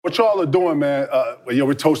What y'all are doing, man,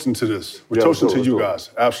 we're toasting to this. We're toasting to you guys,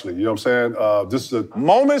 absolutely. You know what I'm saying? This is a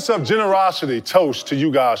moments of generosity toast to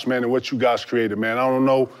you guys, man, and what you guys created, man. I don't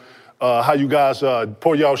know how you guys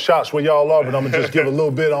pour y'all shots where y'all are, but I'm gonna just give a little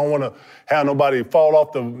bit. I don't wanna have nobody fall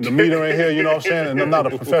off the meter in here, you know what I'm saying? And I'm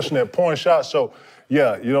not a professional at pouring shots, so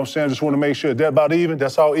yeah, you know what I'm saying? Just wanna make sure that about even,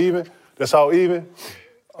 that's all even, that's all even.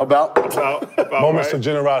 About moments right. of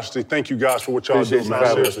generosity. Thank you guys for what y'all do, man.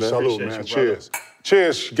 Seriously, salute, man. Cheers.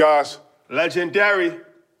 Cheers, guys. Legendary.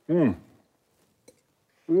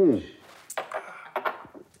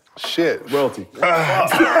 Shit. Royalty. Do you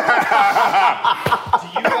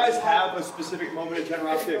guys have a specific moment of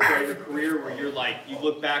generosity throughout your career where you're like, you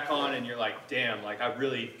look back on and you're like, damn, like I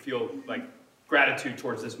really feel like gratitude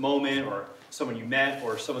towards this moment or someone you met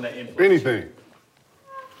or someone that influenced you? Anything.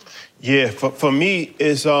 Yeah, for me,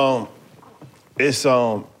 it's you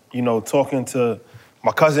know, talking to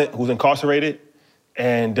my cousin who's incarcerated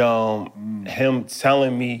and him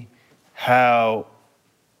telling me how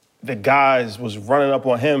the guys was running up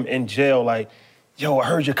on him in jail like, yo, I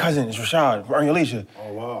heard your cousin is Rashad from Earn Your Leisure.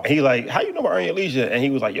 Oh, wow. And he like, how you know about Earn Your Leisure? And he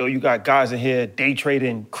was like, yo, you got guys in here day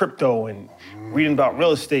trading crypto and reading about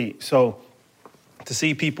real estate. So to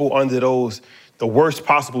see people under the worst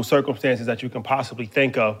possible circumstances that you can possibly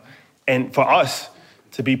think of, and for us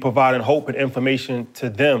to be providing hope and information to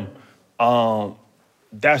them,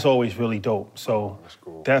 that's always really dope. So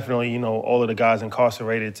definitely, you know, all of the guys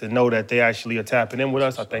incarcerated to know that they actually are tapping in with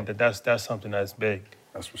us, I think that's something that's big.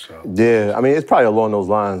 That's what's up. Yeah, I mean, it's probably along those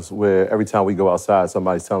lines where every time we go outside,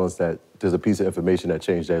 somebody's telling us that there's a piece of information that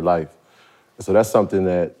changed their life. And so that's something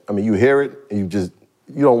that, I mean, you hear it and you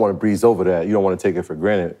don't want to breeze over that. You don't want to take it for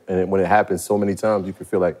granted. And when it happens so many times, you can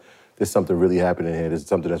feel like there's something really happening here. There's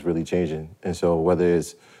something that's really changing. And so whether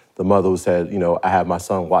it's the mother who said, you know, I have my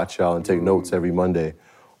son watch y'all and take notes every Monday,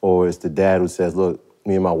 or it's the dad who says, look,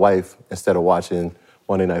 me and my wife, instead of watching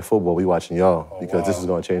Monday Night Football, we watching y'all because this is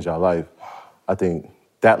going to change our life. I think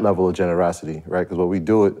that level of generosity, right? Because we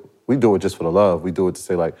do it just for the love. We do it to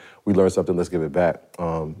say, like, we learned something, let's give it back.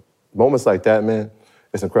 Moments like that, man,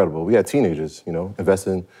 it's incredible. We had teenagers, you know,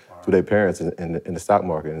 investing through their parents in the stock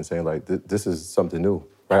market and saying, like, this is something new,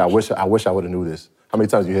 right? I wish I would have knew this. How many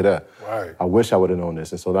times you hear that? Right. I wish I would have known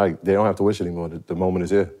this. And so, like, they don't have to wish anymore. The moment is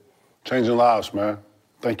here. Changing lives, man.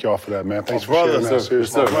 Thank y'all for that, man. Thanks for brother, sharing that. sir.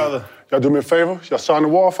 Seriously, Yes, sir. Brother. Y'all do me a favor? Y'all sign the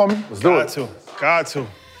wall for me? Let's do it. Got to.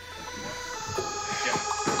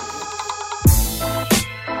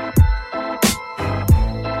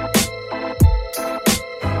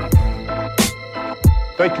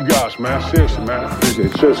 Thank you guys, man. Seriously, man. Appreciate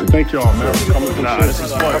it. Seriously, thank y'all, man, for coming through. Nah, this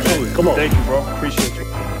is fun, Absolutely. man. Come on. Thank you, bro. Appreciate you.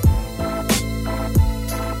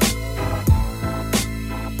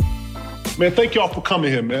 Man, thank y'all for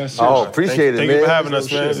coming here, man. Seriously. Oh, appreciate it, man. Thank you for having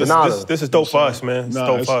us, man. It's an honor. This is dope for us, man. It's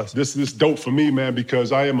dope for us. This is dope for me, man,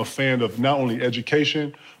 because I am a fan of not only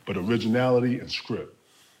education, but originality and script.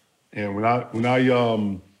 And when I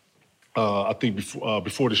think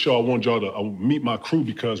before the show, I wanted y'all to meet my crew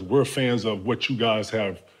because we're fans of what you guys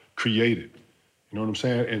have created. You know what I'm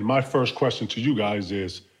saying? And my first question to you guys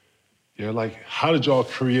is, how did y'all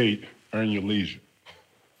create Earn Your Leisure?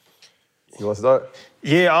 You want to start?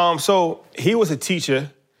 Yeah, so he was a teacher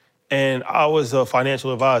and I was a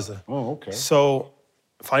financial advisor. Oh, okay. So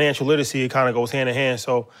financial literacy, it kind of goes hand in hand.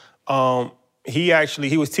 So he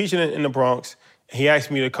was teaching in the Bronx and he asked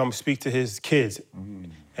me to come speak to his kids.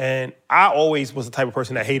 And I always was the type of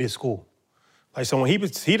person that hated school. Like, so when he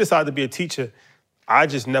decided to be a teacher, I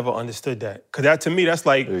just never understood that. Because that, to me, that's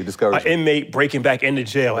like an inmate breaking back into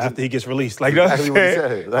jail after he gets released. Like, you know what I'm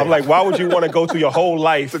saying? I'm like, why would you want to go through your whole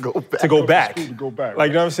life to go back? To go back, Like,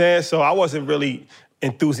 you know what I'm saying? So I wasn't really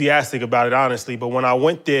enthusiastic about it, honestly. But when I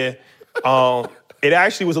went there, it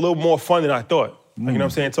actually was a little more fun than I thought. Like, you know what I'm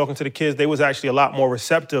saying? Talking to the kids, they was actually a lot more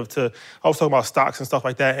receptive to, I was talking about stocks and stuff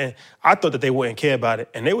like that, and I thought that they wouldn't care about it.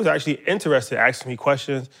 And they was actually interested, asking me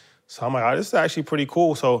questions. So I'm like, oh, this is actually pretty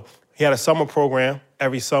cool. So he had a summer program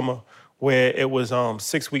every summer where it was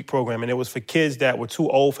 6-week program, and it was for kids that were too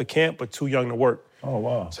old for camp but too young to work. Oh,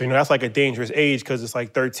 wow. So, that's like a dangerous age because it's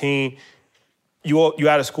like 13. You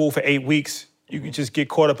out of school for 8 weeks. You could just get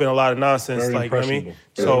caught up in a lot of nonsense. Very like, you know what I mean?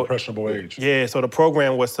 Very So impressionable age. yeah, so the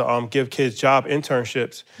program was to give kids job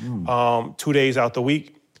internships 2 days out the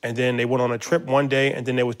week. And then they went on a trip one day, and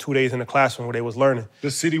then there was 2 days in the classroom where they was learning.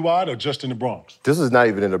 This citywide or just in the Bronx? This was not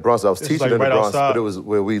even in the Bronx. I was teaching like in the right Bronx, outside. but it was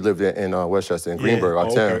where we lived in Westchester, in Greenburg, our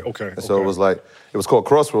town. Okay. And so it was like, it was called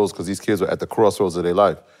Crossroads because these kids were at the crossroads of their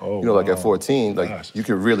life. Oh, like at wow. 14, like Nice. you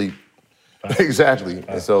could really, exactly.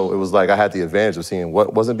 And so it was like I had the advantage of seeing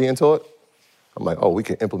what wasn't being taught. I'm like, oh, we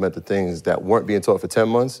can implement the things that weren't being taught for 10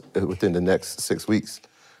 months within the next 6 weeks.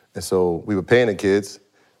 And so we were paying the kids,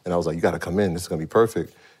 and I was like, you gotta come in, this is gonna be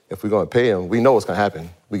perfect. If we're gonna pay them, we know what's gonna happen.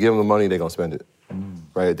 We give them the money, they're gonna spend it,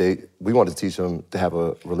 right? We want to teach them to have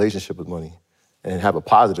a relationship with money and have a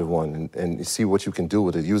positive one and see what you can do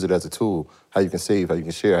with it, use it as a tool, how you can save, how you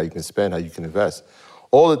can share, how you can spend, how you can invest.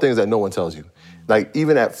 All the things that no one tells you. Like,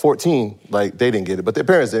 even at 14, like, they didn't get it, but their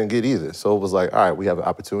parents didn't get it either. So it was like, all right, we have an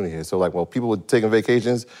opportunity here. So, like, while people were taking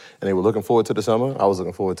vacations and they were looking forward to the summer, I was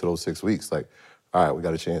looking forward to those 6 weeks. Like, all right, we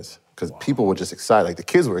got a chance. Because people were just excited. Like, the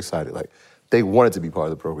kids were excited. Like, they wanted to be part of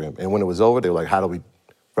the program. And when it was over, they were like, how do we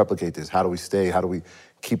replicate this? How do we stay? How do we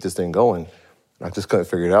keep this thing going? And I just couldn't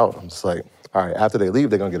figure it out. I'm just like, all right, after they leave,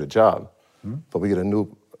 they're gonna get a job. But we get a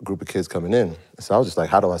new group of kids coming in. So I was just like,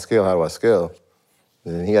 how do I scale? How do I scale?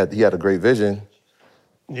 And he had a great vision.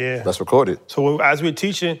 Yeah. Let's record it. So as we're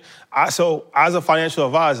teaching, so as a financial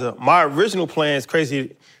advisor, my original plan is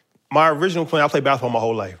crazy. My original plan, I played basketball my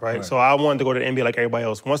whole life, right? So I wanted to go to the NBA like everybody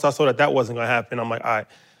else. Once I saw that that wasn't gonna happen, I'm like, all right,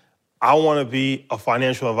 I wanna be a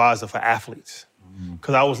financial advisor for athletes.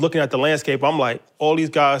 Because I was looking at the landscape, I'm like, all these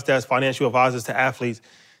guys that's financial advisors to athletes,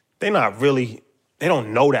 they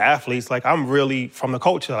don't know the athletes. Like, I'm really from the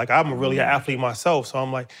culture. Like, I'm really an athlete myself. So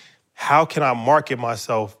I'm like, how can I market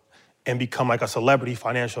myself and become like a celebrity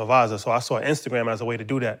financial advisor? So I saw Instagram as a way to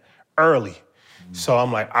do that early. So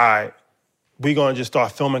I'm like, all right, we're gonna just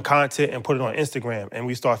start filming content and put it on Instagram. And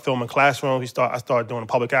we start filming classrooms. I started doing a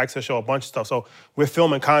public access show, a bunch of stuff. So we're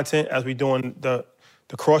filming content as we're doing the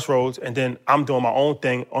Crossroads, and then I'm doing my own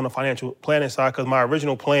thing on the financial planning side, because my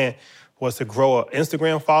original plan was to grow an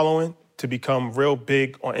Instagram following, to become real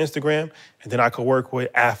big on Instagram, and then I could work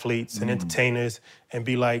with athletes and entertainers and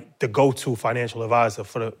be like the go-to financial advisor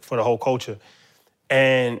for the whole culture.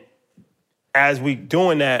 And as we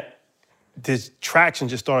doing that, this traction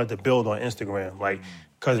just started to build on Instagram, like,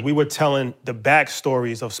 because we were telling the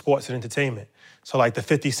backstories of sports and entertainment. So like the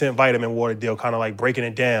 50 Cent vitamin water deal, kind of like breaking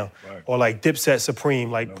it down, or like Dipset Supreme,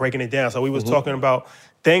 like breaking it down. So we was talking about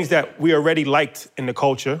things that we already liked in the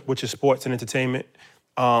culture, which is sports and entertainment.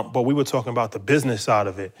 But we were talking about the business side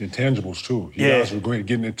of it. The intangibles, too. You guys were great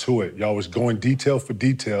getting into it. Y'all was going detail for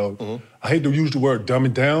detail. I hate to use the word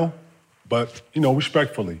dumbing down, but,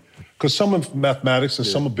 respectfully. Because some of mathematics and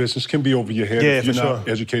some of business can be over your head if you're not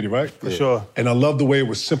educated, right? For sure. And I love the way it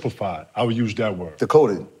was simplified. I would use that word.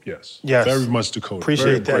 Decoded. Yes. Very much decoded.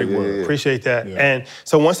 Appreciate that. Great word. Appreciate that. Yeah. And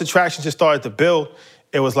so once the traction just started to build,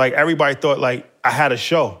 it was like everybody thought like I had a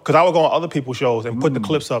show. Because I would go on other people's shows and put the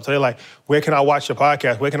clips up. So they're like, where can I watch your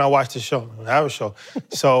podcast? Where can I watch this show? I have a show.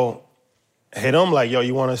 So I hit him like, yo,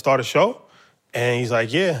 you want to start a show? And he's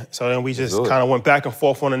like, yeah. So then we just kind of went back and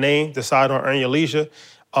forth on the name, decided on Earn Your Leisure.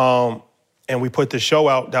 And we put the show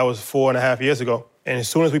out. That was 4.5 years ago. And as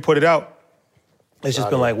soon as we put it out, it's just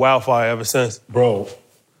been like wildfire ever since. Bro,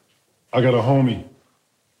 I got a homie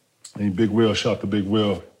named Big Will. Shout out to Big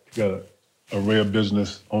Will. He got a rare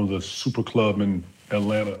business on the Super Club in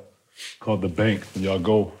Atlanta called The Bank. When y'all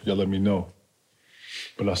go, y'all let me know.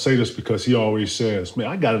 But I say this because he always says, man,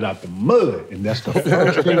 I got it out the mud. And that's the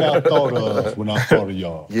first thing I thought of when I thought of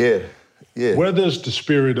y'all. Yeah. Where does the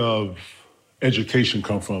spirit of education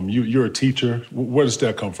come from? You're a teacher. Where does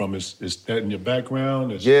that come from? Is that in your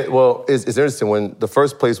background? Yeah, well, it's interesting. When the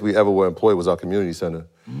first place we ever were employed was our community center.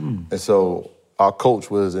 And so our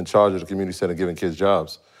coach was in charge of the community center giving kids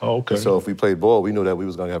jobs. Oh, okay. And so if we played ball, we knew that we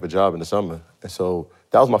was gonna have a job in the summer. And so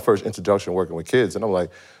that was my first introduction working with kids. And I'm like,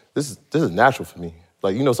 this is natural for me.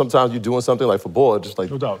 Like, sometimes you're doing something like for ball, just like,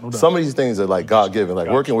 no doubt. Some of these things are like God-given. Like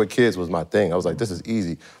working with kids was my thing. I was like, this is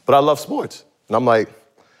easy. But I love sports. And I'm like,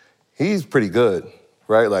 he's pretty good,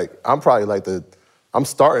 right? Like, I'm probably like I'm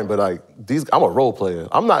starting, but like, I'm a role player.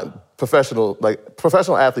 I'm not professional, like,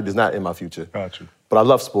 professional athlete is not in my future. Got you. But I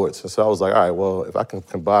love sports. And so I was like, all right, well, if I can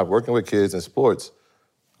combine working with kids and sports,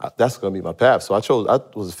 that's gonna be my path. So I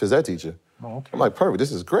was a phys ed teacher. Oh, okay. I'm like, perfect,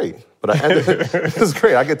 this is great. But this is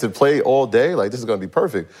great. I get to play all day. Like, this is gonna be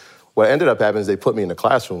perfect. What ended up happening is they put me in the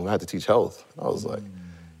classroom. I had to teach health. I was like,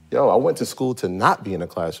 yo, I went to school to not be in a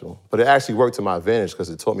classroom. But it actually worked to my advantage because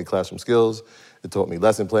it taught me classroom skills, it taught me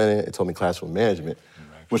lesson planning, it taught me classroom management,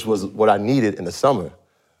 which was what I needed in the summer,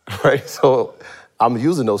 right? So I'm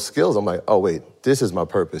using those skills. I'm like, oh, wait, this is my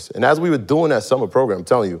purpose. And as we were doing that summer program, I'm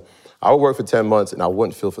telling you, I would work for 10 months and I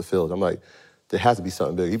wouldn't feel fulfilled. I'm like, there has to be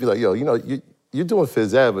something big. He'd be like, yo, you're doing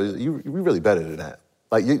phys ed, but you're really better than that.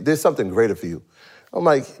 Like, there's something greater for you. I'm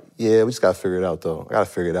like, yeah, we just gotta figure it out, though. I gotta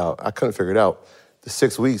figure it out. I couldn't figure it out. The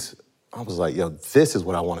 6 weeks, I was like, yo, this is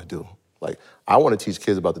what I wanna do. Like, I wanna teach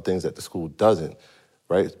kids about the things that the school doesn't,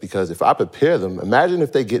 right? Because if I prepare them, imagine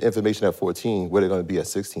if they get information at 14, where they're gonna be at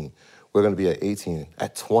 16, where they're gonna be at 18,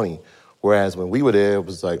 at 20. Whereas when we were there, it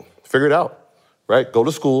was like, figure it out. right? Go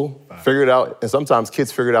to school, figure it out. And sometimes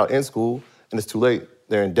kids figure it out in school, and it's too late.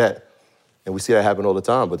 They're in debt. And we see that happen all the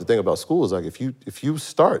time. But the thing about school is, like, if you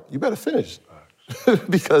start, you better finish.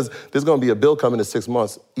 Because there's gonna be a bill coming in 6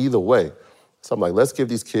 months either way. So I'm like, let's give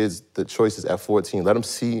these kids the choices at 14. Let them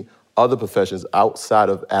see other professions outside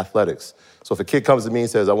of athletics. So if a kid comes to me and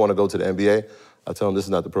says, I wanna go to the NBA, I tell them this is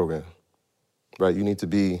not the program, right? You need to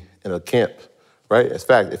be in a camp, right? In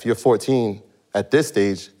fact, if you're 14 at this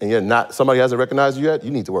stage and somebody hasn't recognized you yet,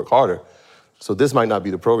 you need to work harder. So this might not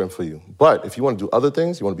be the program for you. But if you wanna do other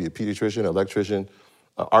things, you wanna be a pediatrician, an electrician,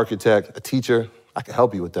 an architect, a teacher, I can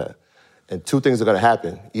help you with that. And two things are gonna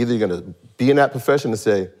happen. Either you're gonna be in that profession and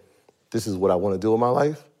say, this is what I wanna do in my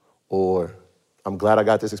life, or I'm glad I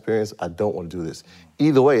got this experience, I don't wanna do this.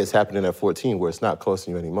 Either way, it's happening at 14 where it's not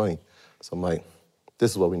costing you any money. So I'm like,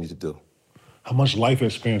 this is what we need to do. How much life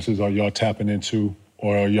experiences are y'all tapping into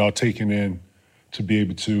or are y'all taking in to be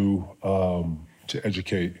able to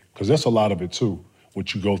educate? Because that's a lot of it too,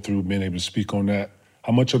 what you go through, being able to speak on that.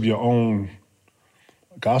 How much of your own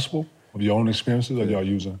gospel, of your own experiences are y'all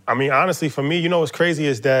using? I mean, honestly, for me, you know what's crazy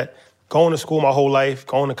is that going to school my whole life,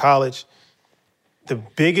 going to college, the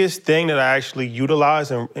biggest thing that I actually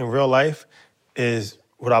utilize in real life is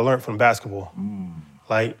what I learned from basketball.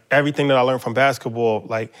 Like, everything that I learned from basketball,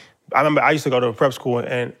 like, I remember I used to go to a prep school,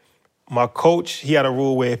 and my coach, he had a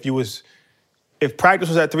rule where if practice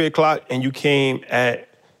was at 3 o'clock and you came at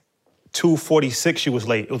 2:46, you was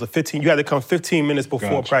late. It was you had to come 15 minutes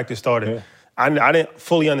before practice started. Yeah. I didn't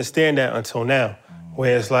fully understand that until now,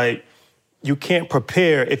 where it's like, you can't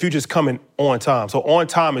prepare if you're just coming on time. So on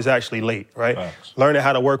time is actually late, right? Thanks. Learning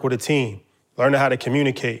how to work with a team, learning how to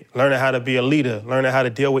communicate, learning how to be a leader, learning how to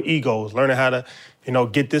deal with egos, learning how to,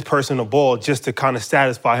 get this person the ball just to kind of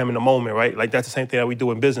satisfy him in the moment, right? Like, that's the same thing that we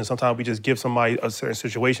do in business. Sometimes we just give somebody a certain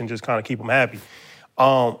situation, just kind of keep them happy.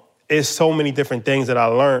 It's so many different things that I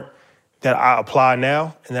learned that I apply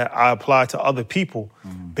now and that I apply to other people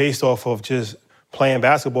based off of just playing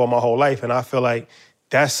basketball my whole life. And I feel like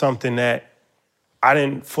that's something that I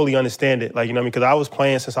didn't fully understand it. Like, because I was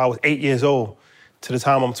playing since I was 8 years old to the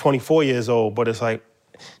time I'm 24 years old. But it's like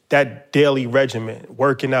that daily regimen,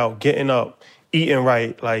 working out, getting up, eating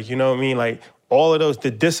right, like, like all of those,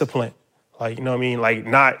 the discipline, like, like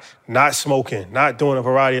not smoking, not doing a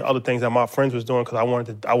variety of other things that my friends was doing because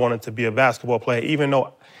I wanted to be a basketball player. Even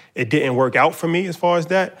though it didn't work out for me as far as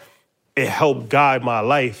that, it helped guide my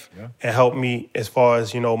life and help me as far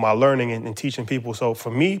as, my learning and teaching people. So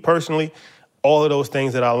for me personally, all of those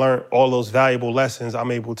things that I learned, all those valuable lessons,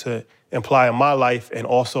 I'm able to apply in my life and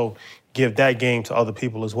also give that game to other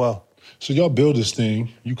people as well. So y'all build this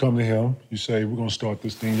thing, you come to him, you say, we're gonna start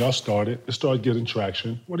this thing. Y'all start it, it starts getting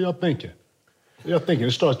traction. What are y'all thinking?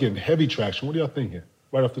 It starts getting heavy traction. What are y'all thinking?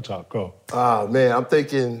 Right off the top, go. Man, I'm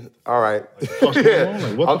thinking, all right. What the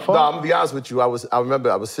fuck? I'm gonna be honest with you. I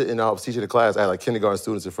remember I was teaching a class, I had like kindergarten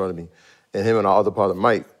students in front of me, and him and our other partner,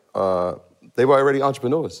 Mike, they were already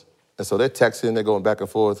entrepreneurs. And so they're texting, they're going back and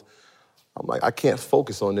forth. I'm like, I can't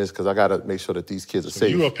focus on this because I gotta make sure that these kids are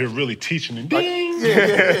safe. You up here really teaching them. Ding!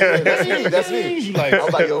 Yeah. That's me. You like, I'm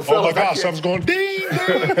like, yo, oh my God, something's going ding,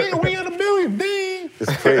 ding, ding, we in a million, ding.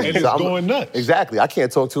 It's crazy. And it's going nuts. Exactly. I can't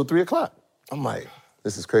talk till 3 o'clock. I'm like,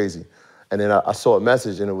 this is crazy. And then I saw a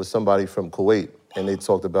message, and it was somebody from Kuwait, and they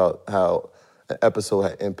talked about how an episode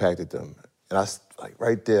had impacted them. And I, like,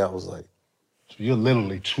 right there, I was like, so you're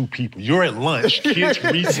literally two people. You're at lunch, kids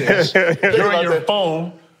recess, you're on your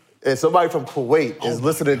phone. And somebody from Kuwait is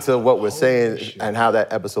listening to what we're saying and how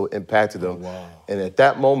that episode impacted them. Wow. And at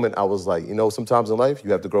that moment, I was like, sometimes in life,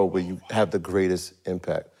 you have to grow where you have the greatest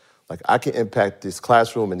impact. Like, I can impact this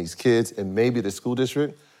classroom and these kids and maybe the school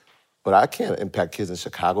district, but I can't impact kids in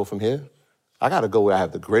Chicago from here. I gotta go where I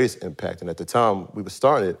have the greatest impact. And at the time we were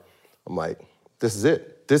starting it, I'm like, this is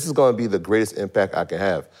it. This is gonna be the greatest impact I can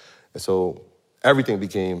have. And so everything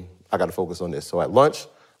became, I gotta focus on this. So at lunch,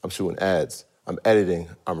 I'm shooting ads, I'm editing,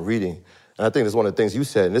 I'm reading. And I think that's one of the things you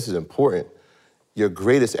said, and this is important, your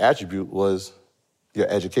greatest attribute was your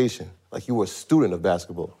education. Like, you were a student of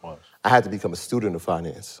basketball. I had to become a student of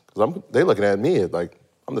finance. Because they're looking at me like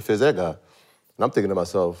I'm the phys ed guy. And I'm thinking to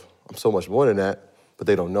myself, I'm so much more than that, but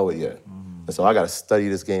they don't know it yet. And so I gotta study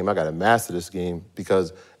this game, I gotta master this game,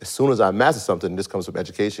 because as soon as I master something, this comes from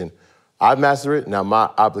education, I master it, now my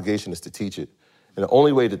obligation is to teach it. And the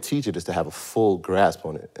only way to teach it is to have a full grasp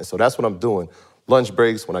on it. And so that's what I'm doing. Lunch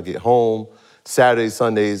breaks, when I get home, Saturdays,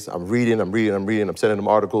 Sundays, I'm reading, I'm sending them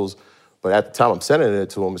articles. But at the time I'm sending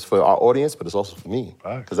it to them, it's for our audience, but it's also for me.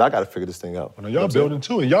 Because I gotta figure this thing out. Well, y'all building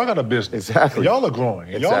too, and y'all got a business. Exactly. And y'all are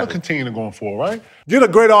growing, and y'all are continuing going forward, right? Get a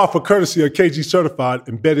great offer courtesy of KG Certified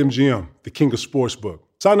and BetMGM, the king of sportsbook.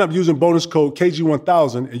 Sign up using bonus code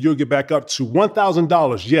KG1000 and you'll get back up to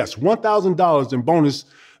 $1,000. Yes, $1,000 in bonus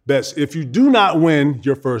bets if you do not win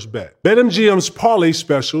your first bet. BetMGM's parlay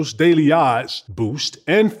specials, daily odds boost,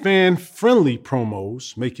 and fan-friendly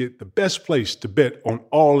promos make it the best place to bet on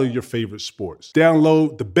all of your favorite sports.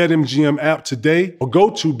 Download the BetMGM app today or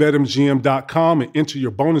go to betmgm.com and enter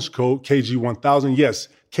your bonus code KG1000. Yes,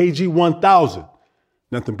 KG1000.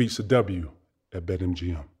 Nothing beats a W at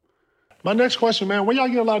BetMGM. My next question, man, where y'all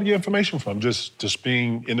get a lot of your information from? Just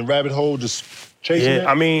being in the rabbit hole, just chasing it?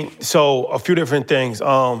 I mean, so a few different things.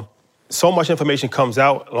 So much information comes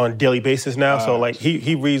out on a daily basis now. So like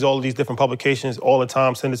he reads all of these different publications all the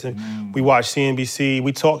time, sends it to we watch CNBC.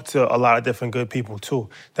 We talk to a lot of different good people too.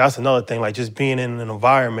 That's another thing, like just being in an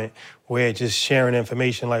environment where just sharing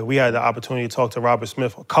information. Like we had the opportunity to talk to Robert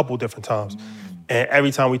Smith a couple different times. And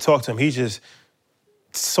every time we talk to him, he's just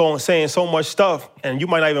saying so much stuff, and you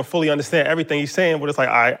might not even fully understand everything he's saying, but it's like,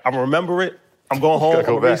 I remember it, I'm going home,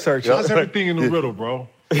 I'm researching. That's everything in the riddle, bro.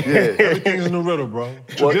 Everything's in the riddle, bro.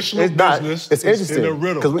 Traditional business it's interesting, in the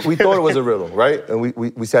riddle. because we thought it was a riddle, right? And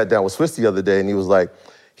we sat down with Swiss the other day, and he was like,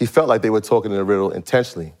 he felt like they were talking in a riddle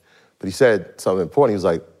intentionally. But he said something important. He was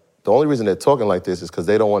like, the only reason they're talking like this is because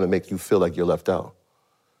they don't want to make you feel like you're left out,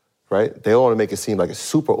 right? They don't want to make it seem like it's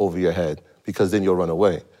super over your head, because then you'll run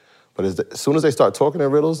away. But as soon as they start talking in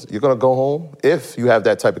riddles, you're gonna go home. If you have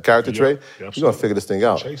that type of character trait, you're gonna figure this thing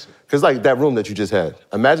out. Because like that room that you just had,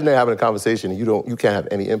 imagine they're having a conversation and you can't have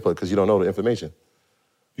any input because you don't know the information.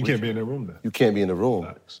 You can't be in that room then. You can't be in the room.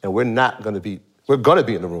 Relax. And we're gonna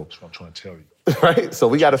be in the room. That's what I'm trying to tell you. Right? So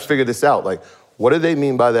we gotta figure this out. Like, what do they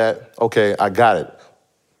mean by that? Okay, I got it.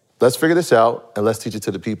 Let's figure this out and let's teach it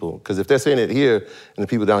to the people. Because if they're saying it here and the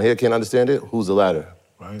people down here can't understand it, who's the latter?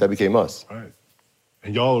 Right. That became us. Right.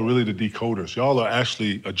 And y'all are really the decoders. Y'all are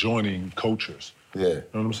actually adjoining cultures. Yeah. You know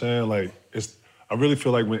what I'm saying? Like, I really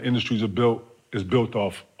feel like when industries are built, it's built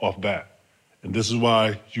off that. And this is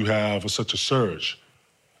why you have such a surge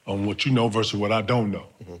on what you know versus what I don't know.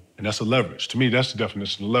 Mm-hmm. And that's a leverage. To me, that's the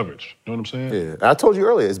definition of leverage. You know what I'm saying? Yeah. I told you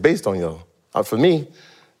earlier, it's based on y'all. For me,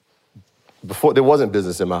 before there wasn't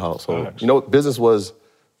business in my household. Nice. You know, business was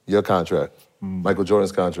your contract, Michael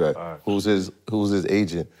Jordan's contract, who's his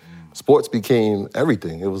agent. Sports became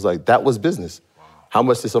everything. It was like, that was business. Wow. How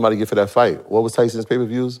much did somebody get for that fight? What was Tyson's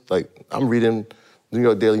pay-per-views? Like, I'm reading New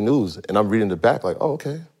York Daily News, and I'm reading the back like, oh,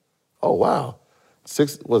 okay. Oh, wow.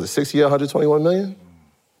 6 year, 121 million?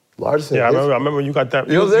 Largest. Yeah, I remember you got that.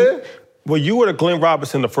 You know what I'm saying? Well, you were the Glenn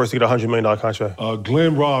Robinson, the first to get a $100 million contract.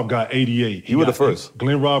 Glenn Robb got 88. You were the first.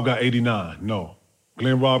 Glenn Robb got 89. No.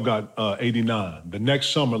 Glenn Robb got 89. The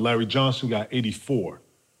next summer, Larry Johnson got 84.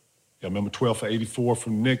 Yeah, remember 12 for 84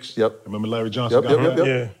 from the Knicks? Yep. Remember Larry Johnson got that?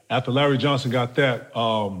 Yeah. After Larry Johnson got that,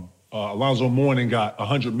 Alonzo Mourning got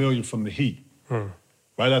 $100 million from the Heat.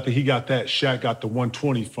 Right after he got that, Shaq got the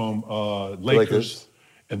 120 from Lakers.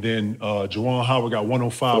 And then Juwan Howard got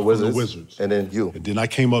 105 from the Wizards. And then you. And then I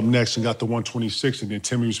came up next and got the 126, and then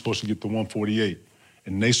Timmy was supposed to get the 148.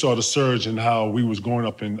 And they saw the surge in how we was going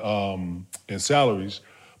up in salaries.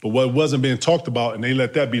 But what wasn't being talked about, and they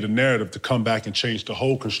let that be the narrative to come back and change the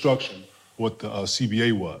whole construction, what the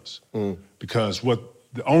CBA was. Because what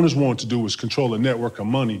the owners wanted to do was control a network of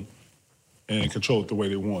money and control it the way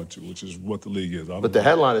they wanted to, which is what the league is. But the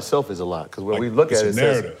headline itself is a lot, because when we look at it, it's a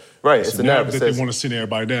narrative. Right, it's a narrative that they want to send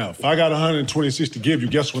everybody down. If I got 126 to give you,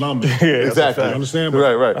 guess what I'm doing? Exactly. You understand?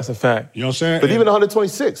 Right. That's a fact. You know what I'm saying? But even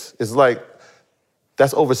 126 is like,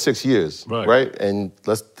 that's over 6 years, right? And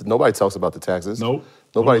nobody talks about the taxes. Nope.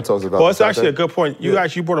 Nobody talks about. Well, it's actually a good point. You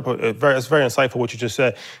actually brought up it's very insightful what you just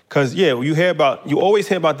said. Because you always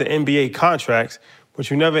hear about the NBA contracts, but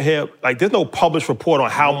you never hear, like, there's no published report on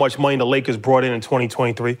how much money the Lakers brought in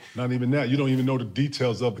 2023. Not even that. You don't even know the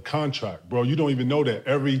details of the contract, bro. You don't even know that.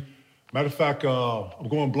 Matter of fact, I'm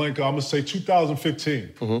going blank. I'm gonna say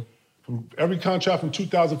 2015. From every contract from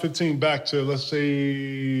 2015 back to let's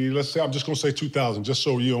say I'm just gonna say 2000, just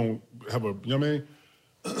so you don't have you know what I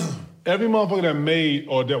mean? Every motherfucker that made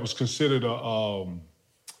or that was considered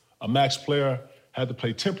a max player had to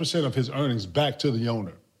pay 10% of his earnings back to the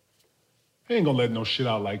owner. He ain't gonna let no shit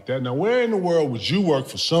out like that. Now, where in the world would you work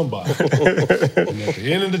for somebody and at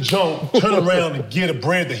the end of the jump, turn around and get a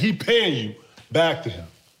bread that he paying you back to him?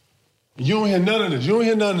 You don't hear none of this. You don't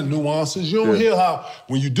hear none of the nuances. You don't hear how,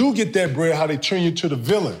 when you do get that bread, how they turn you to the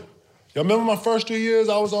villain. Y'all remember my first 3 years?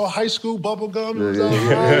 I was all high school, bubble gum. As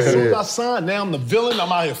soon as I signed, now I'm the villain.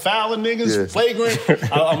 I'm out here fouling niggas, flagrant.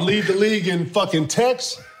 I'm lead the league in fucking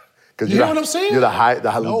texts. You know what I'm saying? You're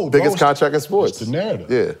the biggest contract in sports. It's the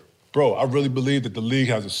narrative. Yeah. Bro, I really believe that the league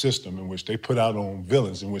has a system in which they put out on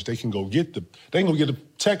villains, in which they can go get the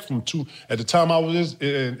tech from at the time I was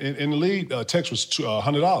in the league, tech was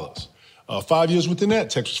 $100. 5 years within that,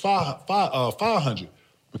 tech was $500.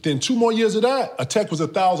 Within 2 more years of that, a tech was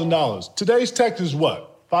 $1,000. Today's tech is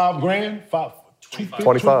what? $5,000?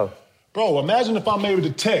 25. Bro, imagine if I'm able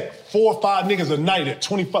to tech 4 or 5 niggas a night at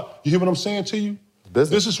 25. You hear what I'm saying to you?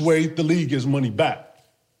 Business. This is where the league gets money back.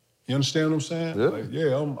 You understand what I'm saying? Yeah. Like,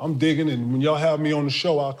 yeah, I'm digging, and when y'all have me on the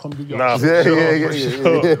show, I'll come do y'all. Nah, show.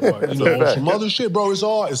 Yeah. But, you know, some other shit, bro. It's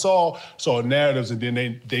all narratives, and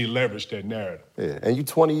then they leverage that narrative. Yeah, and you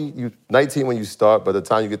 19 when you start. By the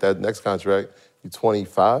time you get that next contract, you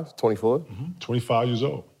 25, 24? 25 years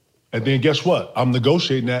old. And then guess what? I'm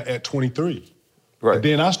negotiating that at 23. Right. And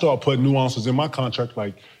then I start putting nuances in my contract,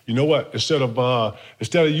 like, you know what? Instead of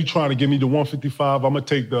you trying to give me the 155, I'm gonna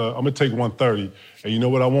take 130. And you know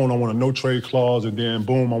what I want? I want a no trade clause, and then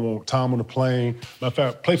boom, I want time on the plane. Matter of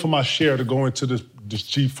fact, play for my share to go into this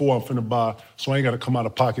G4 I'm finna buy, so I ain't gotta come out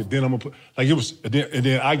of pocket. Then I'm gonna put, like, it was, and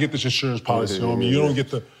then I get this insurance policy on me. You don't get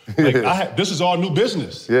the, like, this is all new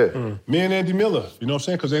business. Yeah. Me and Andy Miller, you know what I'm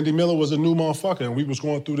saying? Because Andy Miller was a new motherfucker, and we was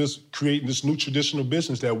going through this, creating this new traditional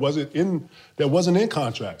business that wasn't in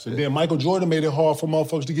contracts. And then Michael Jordan made it hard for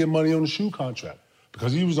motherfuckers to get money on the shoe contract,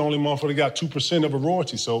 because he was the only motherfucker that got 2% of a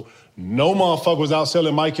royalty. So no motherfucker was out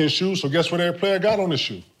selling Mike in shoes. So guess what every player got on the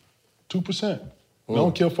shoe? 2%.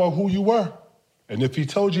 Don't care for who you were. And if he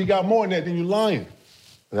told you he got more than that, then you lying.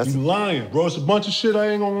 You lying, bro. It's a bunch of shit I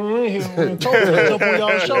ain't gonna in here and talk about. Jump on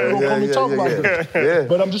y'all's show. Don't come and talk about this. Yeah.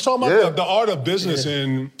 But I'm just talking about the art of business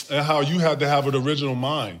and how you had to have an original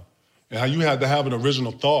mind and how you had to have an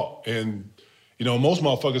original thought. And, you know, most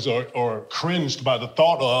motherfuckers are cringed by the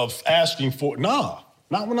thought of asking for, not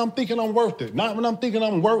when I'm thinking I'm worth it. Not when I'm thinking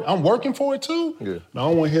I'm working for it too. Yeah. No, I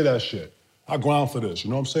don't want to hear that shit. I grind for this, you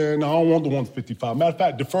know what I'm saying? No, I don't want the 155. Matter of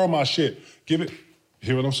fact, defer my shit. Give it, you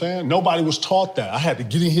hear what I'm saying? Nobody was taught that. I had to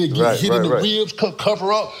get in here, get hit in the ribs,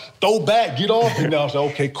 cover up, throw back, get off. And now I was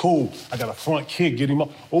like, okay, cool. I got a front kick, get him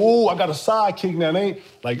up. Oh, I got a side kick now.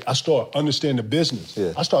 I start understanding the business.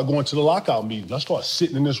 Yeah. I start going to the lockout meetings. I start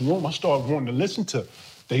sitting in this room. I start wanting to listen to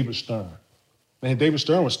David Stern. Man, David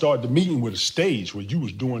Stern would start the meeting with a stage where you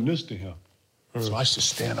was doing this to him. So I used to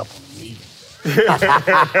stand up on the meeting. Yeah,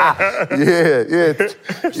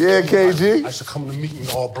 KG. I used to come to the meeting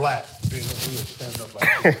all black. Stand up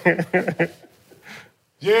like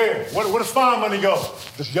yeah, where the fine money go?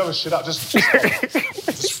 Just yelling shit out, just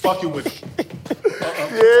fucking with it.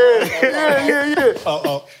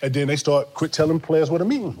 Yeah. And then they quit telling players where the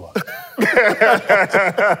meetings was. But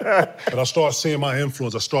I start seeing my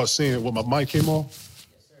influence. I start seeing what my mic came on.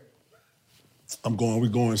 We're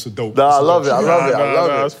going, it's a dope. Nah, I love it. I love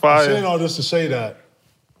it. It's fire. I'm saying all this to say that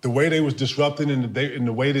the way they was disrupting and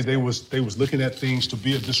the way that they was looking at things to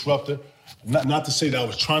be a disruptor, not to say that I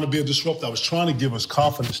was trying to be a disruptor, I was trying to give us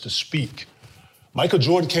confidence to speak. Michael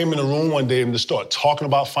Jordan came in the room one day and just started talking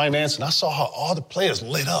about finance, and I saw how all the players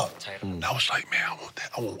lit up. And I was like, man, I want that.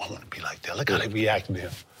 I want to be like that. Look how they reacted to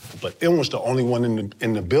him. But it was the only one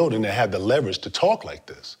in the building that had the leverage to talk like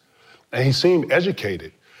this. And he seemed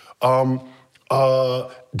educated.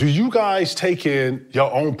 Do you guys take in your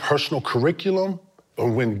own personal curriculum,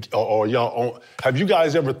 or your own? Have you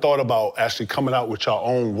guys ever thought about actually coming out with your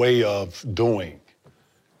own way of doing?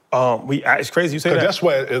 It's crazy you say that. That's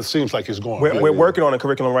where it seems like it's going. We're working on a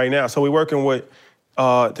curriculum right now. So we're working with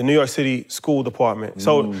the New York City School Department.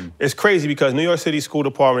 So it's crazy because New York City School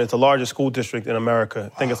Department is the largest school district in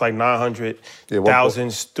America. I think it's like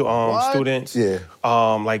 900,000 students. Yeah.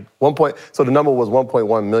 Like so the number was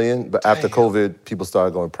 1.1 million, but after COVID, people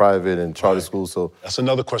started going private and charter schools. So that's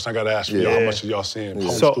another question I got to ask you. How much are y'all seeing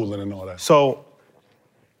homeschooling and all that? So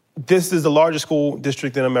this is the largest school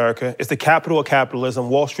district in America. It's the capital of capitalism,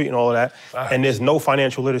 Wall Street and all of that. And there's no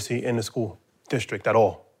financial literacy in the school district at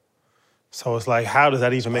all. So it's like, how does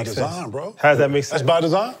that even make sense? By design, bro. How does that make sense? That's by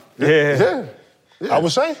design? Yeah. I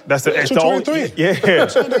would say. That's the 223. Yeah.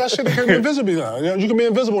 So that shit can be invisible now. You can be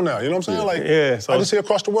invisible now. You know what I'm saying? Like, So I just see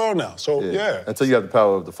across the world now. So, Until you have the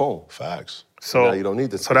power of the phone. Facts. So now you don't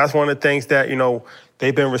need this. So that's one of the things that,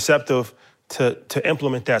 they've been receptive to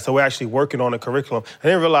implement that. So we're actually working on a curriculum. I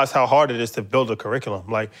didn't realize how hard it is to build a curriculum.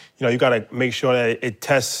 Like, you got to make sure that it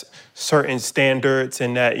tests certain standards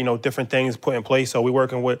and that, different things put in place. So we're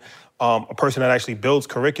working with a person that actually builds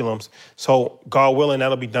curriculums. So God willing,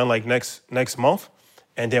 that'll be done like next month.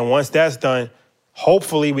 And then once that's done,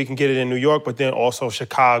 hopefully we can get it in New York, but then also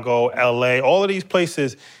Chicago, LA, all of these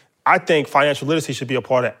places. I think financial literacy should be a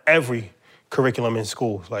part of every curriculum in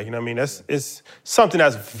schools. Like, it's something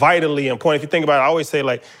that's vitally important. If you think about it, I always say,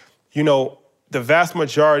 like, the vast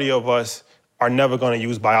majority of us are never going to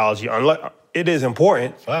use biology unless it is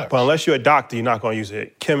important. Facts. But unless you're a doctor, you're not going to use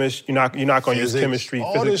it. Chemist, you're not going to use chemistry,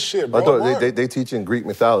 all physics. this shit, bro. I thought they teach in Greek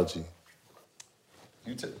mythology.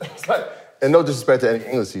 And no disrespect to any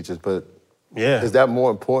English teachers, but Yeah. is that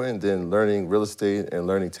more important than learning real estate and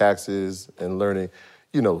learning taxes and learning,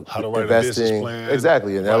 how to write investing? a business plan?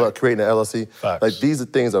 Exactly, and Right. creating an LLC. Facts. Like these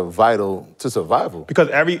things are vital to survival. Because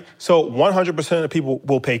 100% of the people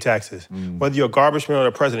will pay taxes. Whether you're a garbage man or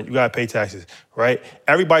the president, you gotta pay taxes, right?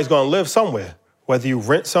 Everybody's gonna live somewhere. Whether you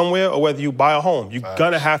rent somewhere or whether you buy a home, you're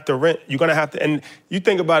gonna have to rent. You're gonna have to, and you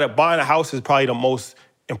think about it, buying a house is probably the most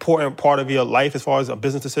important part of your life as far as a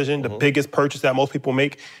business decision, the biggest purchase that most people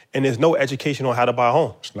make, and there's no education on how to buy a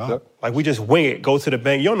home. It's not. Like we just wing it, go to the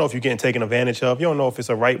bank. You don't know if you're getting taken advantage of. You don't know if it's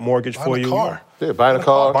a right mortgage for Buying you. a car. Yeah, buying a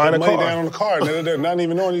car. Buying a Money car. down on the car, and they're not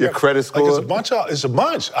even knowing you Your got- credit Like score. it's a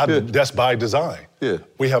bunch. That's by design. Yeah.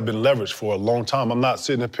 We have been leveraged for a long time. I'm not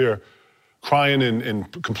sitting up here crying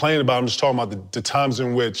and complaining about it. I'm just talking about the times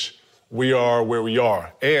in which we are where we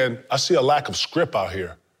are. And I see a lack of script out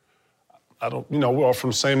here. We're all from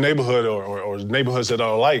the same neighborhood or neighborhoods that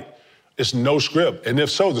are alike. It's no script. And if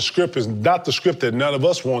so, the script is not the script that none of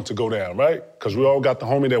us want to go down, right? Because we all got the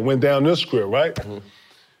homie that went down this script, right?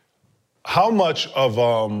 How much of,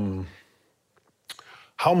 matter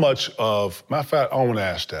of fact, I don't want to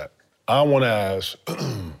ask that. I want to ask,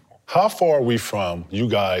 how far are we from you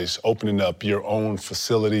guys opening up your own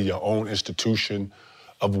facility, your own institution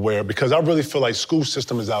of where, because I really feel like school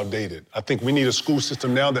system is outdated. I think we need a school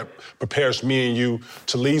system now that prepares me and you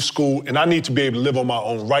to leave school, and I need to be able to live on my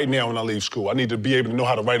own right now when I leave school. I need to be able to know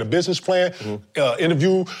how to write a business plan,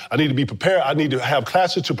 interview. I need to be prepared. I need to have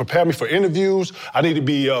classes to prepare me for interviews. I need to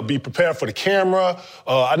be prepared for the camera.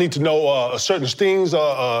 I need to know certain things,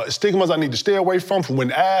 stigmas I need to stay away from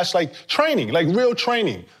when asked, like training, like real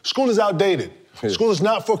training. School is outdated. School is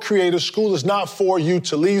not for creators. School is not for you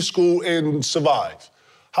to leave school and survive.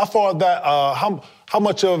 How far that? How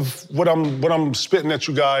much of what I'm spitting at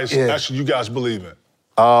you guys actually you guys believe in?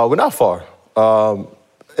 We're not far.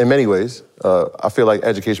 In many ways, I feel like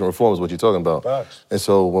education reform is what you're talking about. Facts. And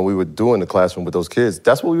so when we were doing the classroom with those kids,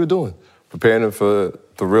 that's what we were doing, preparing them for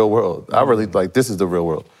the real world. I really this is the real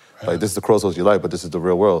world. Like this is the crossroads of your life, but this is the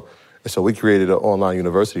real world. And so we created an online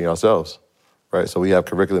university ourselves, right? So we have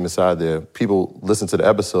curriculum inside there. People listen to the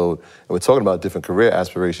episode, and we're talking about different career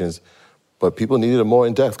aspirations. But people needed a more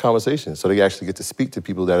in-depth conversation, so they actually get to speak to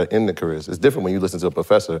people that are in the careers. It's different when you listen to a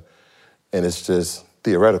professor, and it's just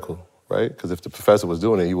theoretical, right? Because if the professor was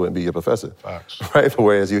doing it, he wouldn't be your professor, Facts. right? But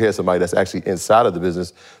whereas you hear somebody that's actually inside of the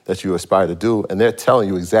business that you aspire to do, and they're telling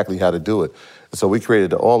you exactly how to do it. And so we created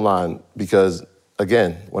the online because,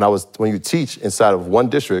 again, when you teach inside of one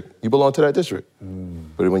district, you belong to that district.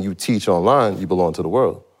 But when you teach online, you belong to the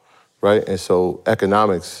world, right? And so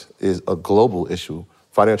economics is a global issue.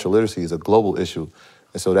 Financial literacy is a global issue.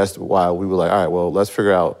 And so that's why we were like, all right, well, let's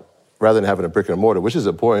figure out, rather than having a brick and mortar, which is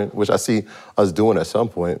important, which I see us doing at some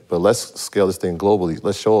point, but let's scale this thing globally.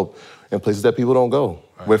 Let's show up in places that people don't go,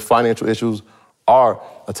 where financial issues are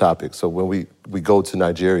a topic. So when we go to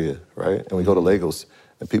Nigeria, right, and we go to Lagos,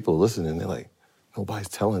 and people are listening, they're like, nobody's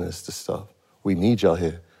telling us this stuff. We need y'all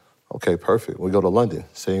here. Okay, perfect. We go to London,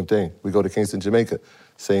 same thing. We go to Kingston, Jamaica,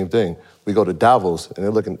 same thing. We go to Davos, and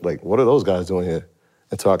they're looking like, what are those guys doing here?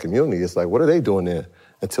 And to our community, it's like, what are they doing there?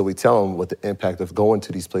 Until we tell them what the impact of going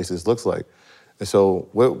to these places looks like. And so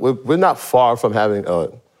we're not far from having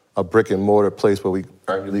a brick and mortar place where we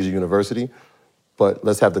are Leisure University, but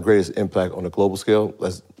let's have the greatest impact on a global scale.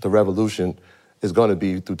 The revolution is going to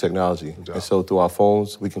be through technology. Yeah. And so through our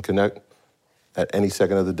phones, we can connect at any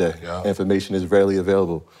second of the day. Yeah. Information is readily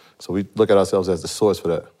available. So we look at ourselves as the source for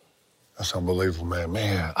that. That's unbelievable, man.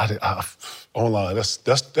 Man, online,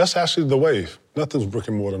 that's actually the wave. Nothing's brick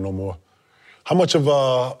and mortar no more. How much of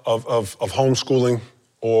homeschooling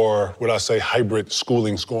or would I say hybrid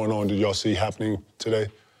schooling's going on do y'all see happening today?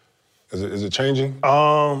 Is it changing?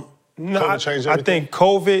 No, I think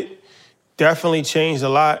COVID definitely changed a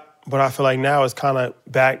lot, but I feel like now it's kind of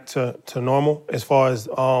back to normal as far as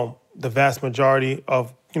the vast majority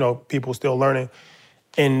of people still learning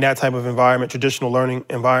in that type of environment, traditional learning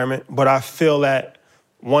environment. But I feel that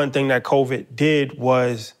one thing that COVID did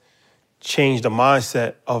was change the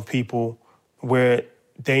mindset of people where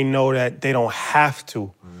they know that they don't have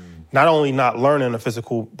to, not only not learn in a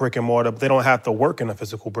physical brick and mortar, but they don't have to work in a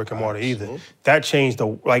physical brick and mortar either. That changed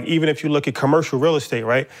even if you look at commercial real estate,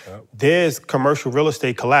 right? Yep. There's commercial real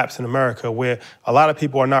estate collapse in America where a lot of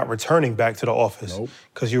people are not returning back to the office.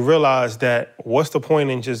 Because you realize that what's the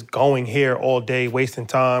point in just going here all day, wasting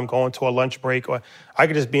time, going to a lunch break, or I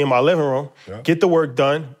could just be in my living room, get the work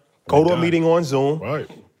done, go to a meeting on Zoom. Right.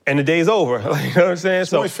 And the day's over. You know what I'm saying?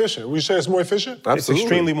 It's more efficient. Would you say it's more efficient? Absolutely. It's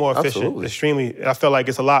extremely more efficient. Absolutely. Extremely. I feel like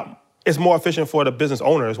it's more efficient for the business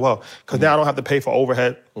owner as well. Because now I don't have to pay for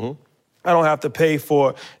overhead. I don't have to pay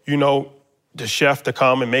for, the chef to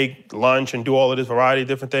come and make lunch and do all of this variety of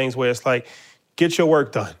different things where it's like, get your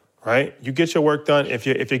work done, right? You get your work done. If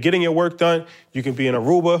you're getting your work done, you can be in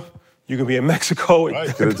Aruba, you can be in Mexico,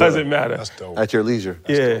 Right. it doesn't matter. That's dope. At your leisure.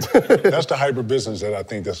 Yeah. That's the hybrid business that I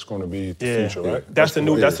think that's going to be the future, right? That's the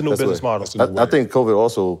new business model. That's the new I way. think COVID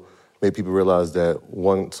also made people realize that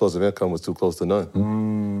one source of income was too close to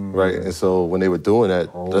none, right? And so when they were doing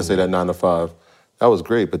that, let's say that 9 to 5, that was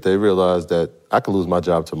great, but they realized that I could lose my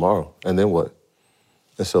job tomorrow, and then what?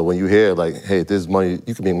 And so when you hear like, hey, this money,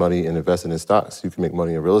 you can make money in investing in stocks, you can make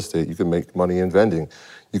money in real estate, you can make money in vending,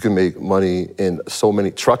 you can make money in so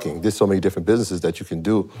many trucking. There's so many different businesses that you can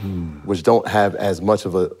do, which don't have as much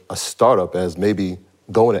of a startup as maybe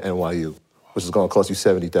going to NYU, which is going to cost you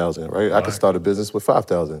 $70,000, right? I could start a business with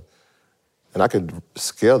 $5,000, and I could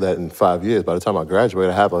scale that in 5 years. By the time I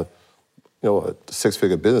graduate, I have a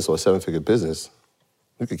 6-figure business or a 7-figure business.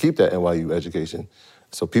 You could keep that NYU education.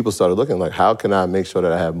 So people started looking like, how can I make sure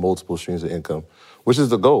that I have multiple streams of income, which is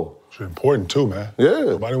the goal. It's important too, man. Yeah.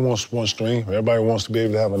 Nobody wants one stream. Everybody wants to be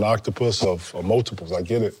able to have an octopus of multiples. I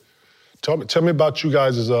get it. Tell me about you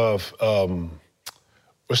guys' what's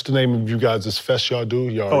the name of you guys' fest y'all do?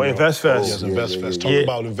 Invest Fest. Yes, Invest Fest. Talk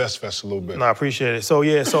about Invest Fest a little bit. No, I appreciate it. So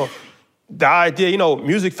the idea,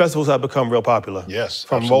 music festivals have become real popular. Yes,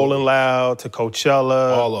 From absolutely. Rolling Loud to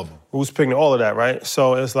Coachella. All of them. Roots Picnic, all of that, right?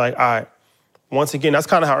 So it's like, all right, once again, that's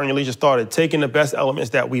kind of how Earn Your Leisure started, taking the best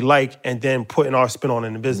elements that we like and then putting our spin on it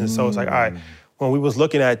in the business. So it's like, all right, when we was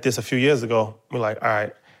looking at this a few years ago, we're like, all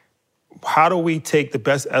right, how do we take the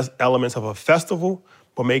best elements of a festival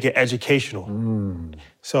but make it educational?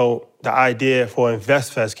 So the idea for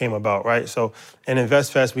Invest Fest came about, right? So in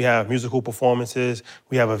Invest Fest, we have musical performances,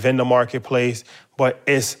 we have a vendor marketplace, but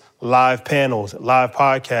it's live panels, live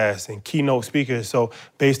podcasts, and keynote speakers, so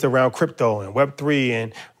based around crypto and Web3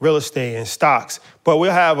 and real estate and stocks. But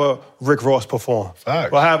we'll have a Rick Ross perform.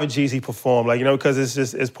 Facts. We'll have a Jeezy perform, because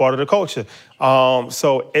it's part of the culture.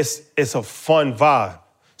 So it's a fun vibe.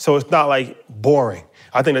 So it's not like boring.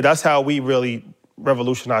 I think that's how we really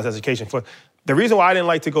revolutionized education. The reason why I didn't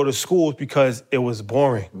like to go to school is because it was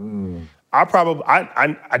boring.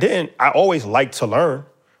 I always liked to learn.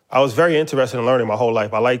 I was very interested in learning my whole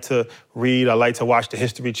life. I like to read, I like to watch the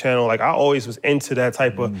History Channel. I always was into that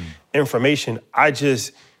type of information. I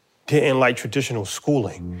just didn't like traditional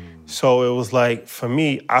schooling. So it was like, for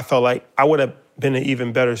me, I felt like I would have been an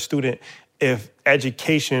even better student if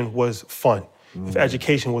education was fun, if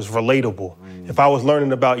education was relatable. If I was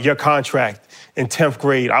learning about your contract in 10th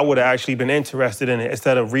grade, I would have actually been interested in it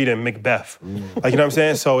instead of reading Macbeth. You know what I'm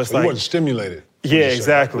saying? So it's You like... wasn't stimulated. Yeah,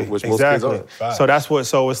 exactly. Which most kids exactly. are.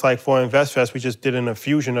 So it's like for Invest Fest, we just did an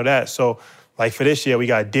infusion of that. So like for this year, we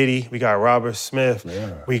got Diddy, we got Robert Smith,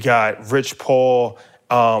 we got Rich Paul,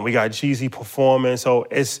 we got Jeezy performing. So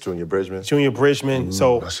it's Junior Bridgman.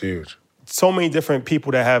 So That's huge. so many different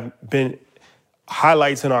people that have been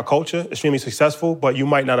highlights in our culture, extremely successful, but you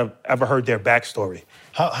might not have ever heard their backstory.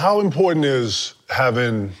 How important is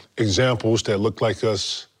having examples that look like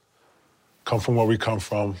us, come from where we come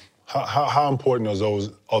from? How important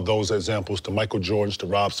are those examples to Michael Jordans, to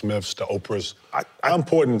Rob Smiths, to Oprahs? How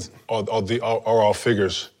important are our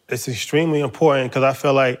figures? It's extremely important because I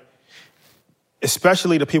feel like,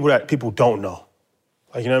 especially the people that people don't know,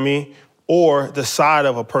 you know what I mean? Or the side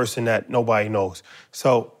of a person that nobody knows.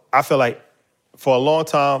 So I feel like for a long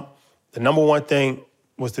time, the number one thing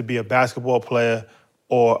was to be a basketball player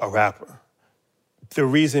or a rapper. The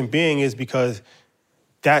reason being is because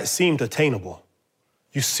that seemed attainable.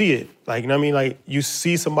 You see it, you know what I mean? You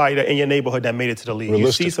see somebody in your neighborhood that made it to the league.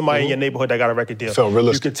 Realistic. You see somebody in your neighborhood that got a record deal. Felt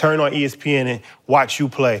realistic. You could turn on ESPN and watch you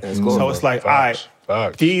play. So it's like, Facts. all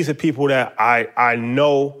right, these are people that I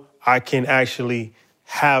know I can actually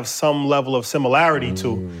have some level of similarity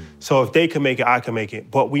to. So if they can make it, I can make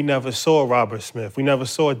it. But we never saw Robert Smith. We never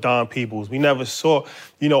saw Don Peebles. We never saw,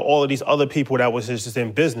 all of these other people that was just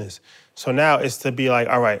in business. So now it's to be like,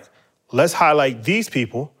 all right, let's highlight these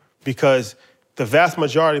people because the vast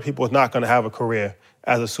majority of people is not going to have a career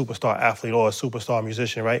as a superstar athlete or a superstar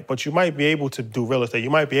musician, right? But you might be able to do real estate. You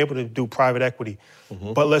might be able to do private equity.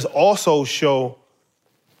 But let's also show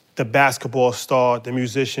the basketball star, the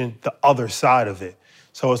musician, the other side of it.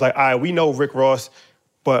 So it's like, all right, we know Rick Ross,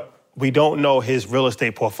 but we don't know his real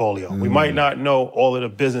estate portfolio. We might not know all of the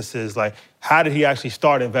businesses. How did he actually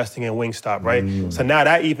start investing in Wingstop, right? So now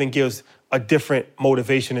that even gives a different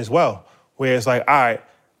motivation as well, where it's like, all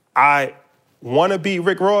right, want to be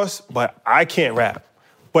Rick Ross, but I can't rap.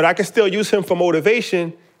 But I can still use him for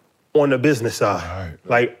motivation on the business side. Right.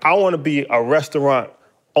 Like, I want to be a restaurant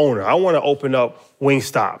owner. I want to open up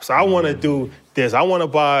Wingstops. I want to do this. I want to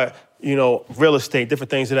buy, real estate, different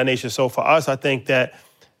things of that nature. So for us, I think that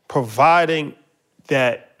providing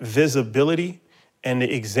that visibility and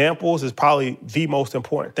the examples is probably the most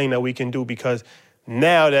important thing that we can do, because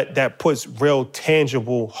now that puts real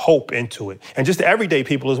tangible hope into it. And just the everyday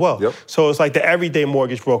people as well. Yep. So it's like the everyday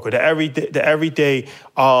mortgage broker, the everyday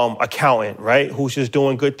accountant, right? Who's just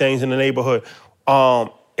doing good things in the neighborhood.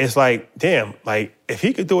 It's like, damn, like if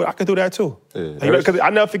he could do it, I could do that too. Yeah. Because I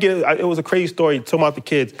never forget, it was a crazy story talking about the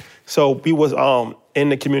kids. So we was in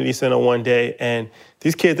the community center one day, and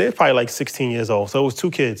these kids, they're probably like 16 years old. So it was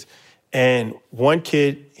two kids. And one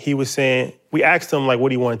kid, he was saying, we asked him like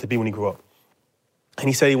what he wanted to be when he grew up. And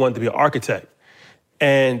he said he wanted to be an architect.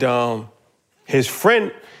 And his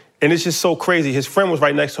friend, and it's just so crazy, his friend was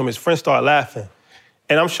right next to him. His friend started laughing.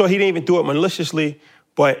 And I'm sure he didn't even do it maliciously,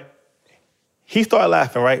 but he started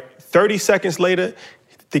laughing, right? 30 seconds later,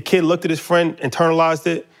 the kid looked at his friend, internalized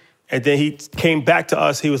it, and then he came back to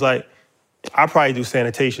us. He was like, I'll probably do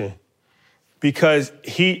sanitation. Because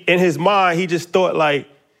in his mind, he just thought like,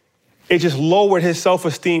 it just lowered his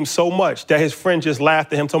self-esteem so much that his friend just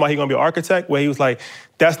laughed at him talking about he's gonna be an architect, where he was like,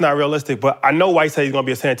 that's not realistic. But I know why he said he's gonna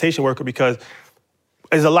be a sanitation worker, because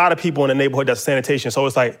there's a lot of people in the neighborhood that's sanitation. So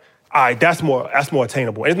it's like, all right, that's more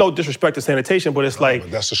attainable. There's no disrespect to sanitation, but it's like,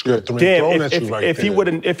 But that's the script thrown damn, at you right if he would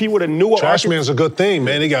have knew an Trash architect, man's a good thing,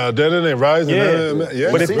 man. He got and rising.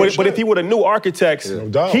 yeah. But if he would have knew architects,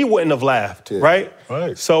 doubt. he wouldn't have laughed, right?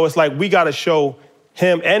 Right. So it's like we got to show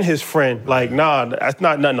him and his friend, like, nah, that's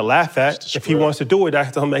not nothing to laugh at. If he wants to do it,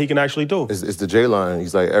 that's something that he can actually do. It's the J line.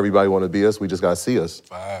 He's like, everybody want to be us. We just got to see us.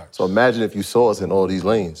 Facts. So imagine if you saw us in all these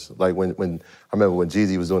lanes. Like when I remember when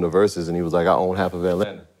Jeezy was doing the verses and he was like, I own half of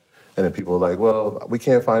Atlanta. And then people were like, well, we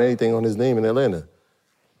can't find anything on his name in Atlanta.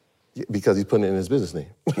 Because he's putting it in his business name,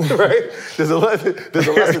 right? There's a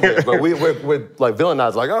lesson there. But we're like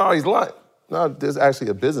villainized, like, oh, he's lying. No, there's actually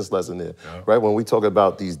a business lesson there, right? When we talk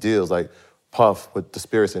about these deals, like Puff with the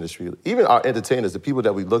spirits industry, even our entertainers, the people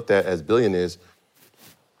that we looked at as billionaires,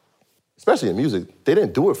 especially in music, they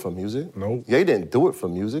didn't do it from music. Nope. Ye didn't do it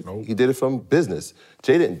from music. Nope. He did it from business.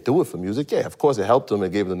 Jay didn't do it from music. Yeah, of course it helped him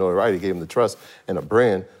and gave him the notoriety, gave him the trust and a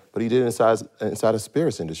brand, but he did it inside of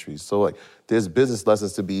spirits industries. So like, there's business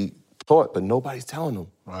lessons to be taught, but nobody's telling them.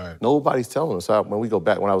 Right. Nobody's telling them. So when we go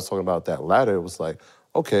back, when I was talking about that ladder, it was like,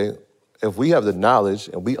 okay, if we have the knowledge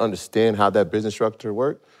and we understand how that business structure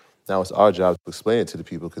works, now it's our job to explain it to the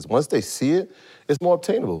people, because once they see it, it's more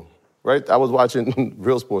obtainable, right? I was watching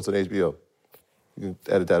Real Sports on HBO. You can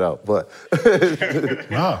edit that out, but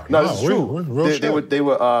no, this is true. They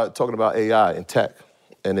were talking about AI and tech,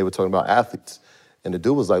 and they were talking about athletes, and the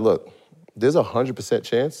dude was like, "Look, there's a 100%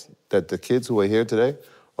 chance that the kids who are here today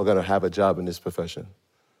are gonna have a job in this profession.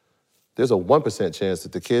 There's a 1% chance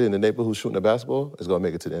that the kid in the neighborhood who's shooting a basketball is gonna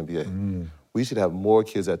make it to the NBA. We should have more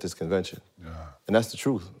kids at this convention, and that's the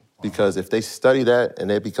truth." Because if they study that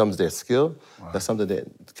and it becomes their skill, that's something that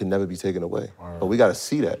can never be taken away. But we gotta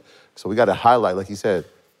see that. So we gotta highlight, like he said,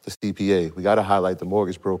 the CPA. We gotta highlight the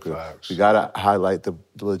mortgage broker. Facts. We gotta highlight the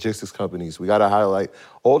logistics companies. We gotta highlight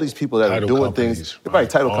all these people that Title are doing companies, things. Right,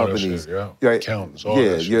 title all that companies. shit, yeah. Right. Accountants, all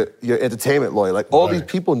that shit. Your entertainment lawyer. Like all these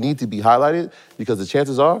people need to be highlighted, because the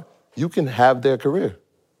chances are you can have their career.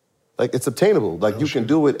 Like it's obtainable. Like you can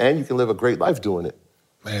do it and you can live a great life doing it.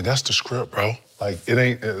 Man, that's the script, bro. Like, it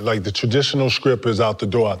ain't, like, the traditional script is out the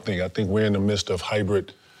door, I think. I think we're in the midst of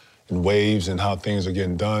hybrid and waves and how things are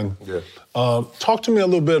getting done. Yeah. Talk to me a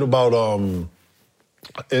little bit about,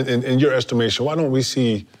 in your estimation, why don't we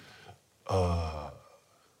see, black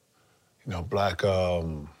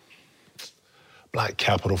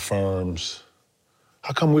capital firms?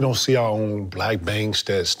 How come we don't see our own black banks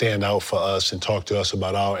that stand out for us and talk to us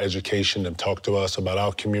about our education and talk to us about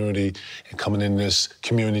our community and coming in this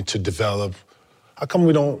community to develop? How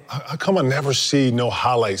come I never see no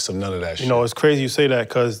highlights of none of that shit? It's crazy you say that,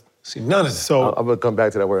 because See, none of that. So I'm gonna come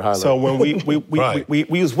back to that word highlight. So when we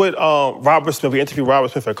was with Robert Smith, we interviewed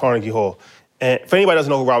Robert Smith at Carnegie Hall. And if anybody doesn't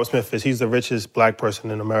know who Robert Smith is, he's the richest black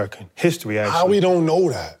person in American history, actually. How we don't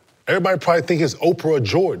know that? Everybody probably think it's Oprah or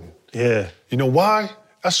Jordan. Yeah. You know why?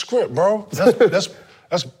 That's script, bro. That's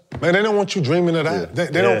man, they don't want you dreaming of that. Yeah.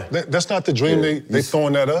 They don't, that's not the dream they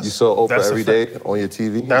throwing at us. You saw Oprah That's a every day on your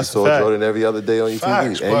TV. That's you saw a fact. Jordan every other day on your Facts, TV.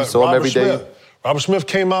 And you but saw him every day. Robert Smith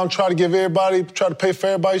came out and tried to give everybody, try to pay for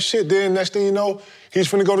everybody's shit. Then next thing you know,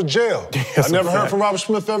 he's finna go to jail. I That's a never heard fact. from Robert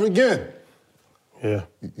Smith ever again. Yeah.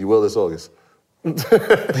 You will this August.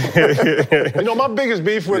 You know, my biggest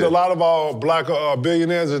beef with a lot of our black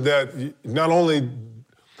billionaires is that not only,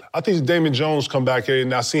 I think Damon Jones come back here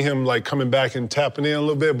and I see him like coming back and tapping in a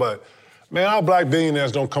little bit, but man, our black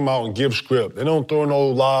billionaires don't come out and give script. They don't throw no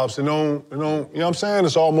lobs. They don't, you know what I'm saying?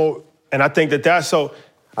 It's almost. And I think that's so.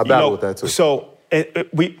 I battle with that too. So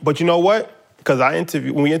but you know what? Because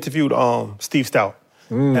when we interviewed Steve Stout,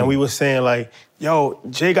 and we were saying like, yo,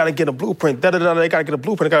 Jay got to get a blueprint. They got to get a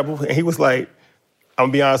blueprint. And he was like, I'm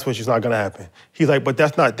gonna be honest with you, it's not gonna happen. He's like, but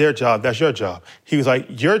that's not their job, that's your job. He was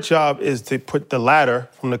like, your job is to put the ladder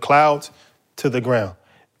from the clouds to the ground.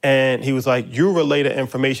 And he was like, you relay the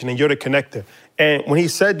information and you're the connector. And when he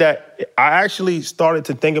said that, I actually started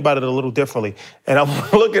to think about it a little differently. And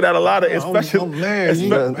I'm looking at a lot of, especially... There's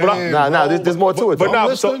more to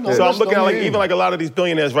it. So I'm looking at like even like a lot of these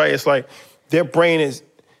billionaires, right? It's like their brain is,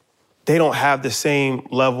 they don't have the same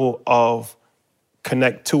level of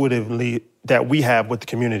connectivity that we have with the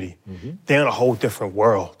community. They're in a whole different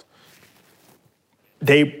world.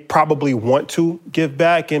 They probably want to give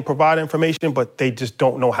back and provide information, but they just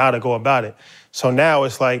don't know how to go about it. So now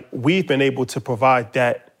it's like we've been able to provide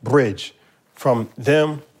that bridge from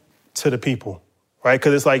them to the people, right?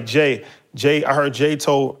 Because it's like Jay, I heard Jay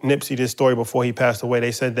told Nipsey this story before he passed away.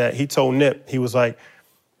 They said that he told Nip, he was like,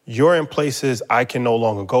 you're in places I can no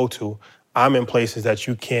longer go to. I'm in places that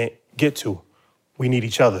you can't get to. We need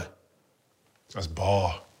each other. That's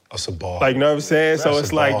ball. That's a ball. Like, you know what I'm saying? So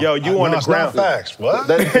it's like, yo, you on the ground. It's not facts. What?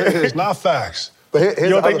 It's not facts. But you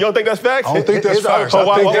don't think that's facts? I don't think that's facts.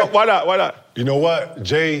 Why not? Why not? You know what?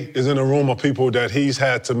 Jay is in a room of people that he's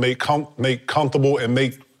had to make comfortable and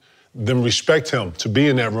make them respect him to be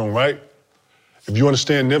in that room, right? If you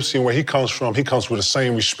understand Nipsey and where he comes with the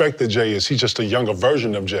same respect that Jay is. He's just a younger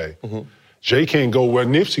version of Jay. Jay can't go where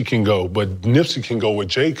Nipsey can go, but Nipsey can go where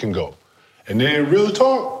Jay can go. And then real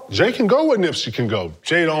talk, Jay can go where Nipsey can go.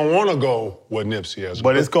 Jay don't want to go where Nipsey has.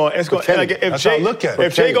 But it's going. Like, if that's Jay, how I look at it.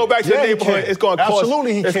 If Jay go back to the neighborhood, it's going to cause.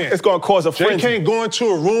 Absolutely, he can. It's going to cause a frenzy. Jay can't go into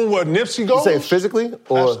a room where Nipsey goes. You saying physically,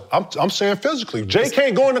 or I'm saying physically. Jay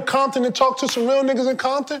can't go into Compton and talk to some real niggas in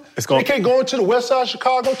Compton. Jay can't go into the West Side of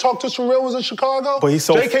Chicago, talk to some real ones in Chicago. But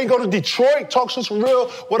Jay can't go to Detroit, talk to some real.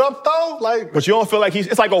 What up, though? Like. But you don't feel like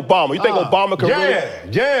it's like Obama. You think Obama could?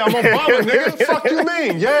 Yeah, I'm Obama, nigga. Fuck you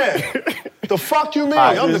mean? Yeah. The fuck you mean?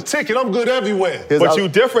 I'm the ticket. I'm good everywhere. But you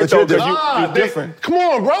different, though, because you different. Come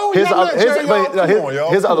on, bro. Here's the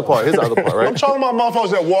other part, right? I'm talking about motherfuckers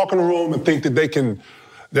that walk in the room and think that they can,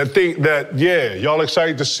 y'all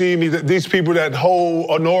excited to see me, that these people that hold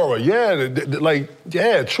Honora,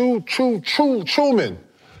 true men.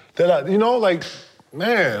 That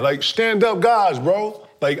stand up guys, bro.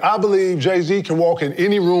 Like, I believe Jay-Z can walk in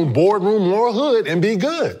any room, boardroom or hood, and be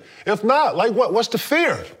good. If not, like, what's the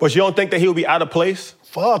fear? But you don't think that he'll be out of place?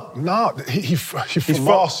 Fuck, nah. He's from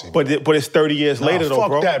Marcy. But it's 30 years later, though,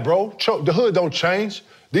 bro. Fuck that, bro. The hood don't change.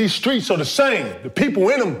 These streets are the same. The people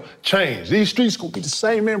in them change. These streets gonna be the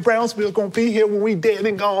same, man. Brownsville gonna be here when we dead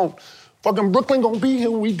and gone. Fucking Brooklyn gonna be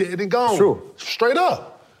here when we dead and gone. True. Straight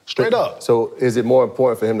up. Straight up. So is it more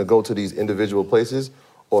important for him to go to these individual places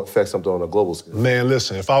or affect something on a global scale? Man,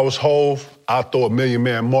 listen, if I was Hov, I'd throw a Million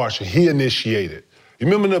Man March, and he initiated. You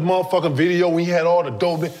remember the motherfucking video when he had all the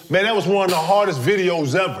dope? Man, that was one of the hardest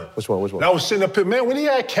videos ever. Which one? That was sitting up here. Man, when he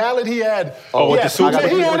had Khaled, he had... with the suits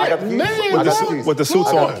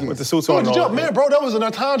on. With the suits on. Man, bro, that was an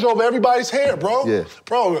entendre over everybody's hair, bro. Yeah.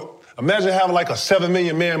 Bro, imagine having like a 7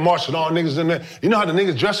 million man march with all niggas in there. You know how the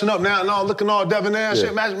niggas dressing up now and all looking all debonair and shit?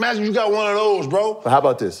 Imagine you got one of those, bro. But how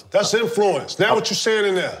about this? That's influence. Now what you saying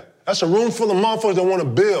in there? That's a room full of motherfuckers that want to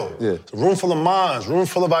build. Yeah. It's a room full of minds, room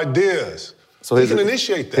full of ideas. So he can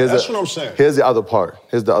initiate that. That's what I'm saying. Here's the other part.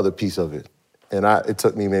 Here's the other piece of it. And it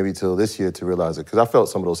took me maybe till this year to realize it, because I felt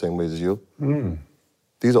some of those same ways as you.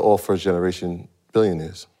 These are all first-generation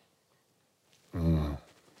billionaires.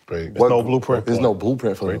 Great. There's no blueprint. There's no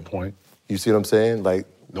blueprint for them. Great point. You see what I'm saying? Like,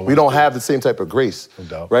 we don't have the same type of grace. No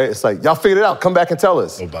doubt. Right? It's like, y'all figured it out. Come back and tell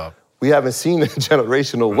us. No doubt. We haven't seen the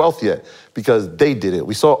generational wealth yet because they did it.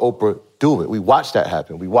 We saw Oprah do it. We watched that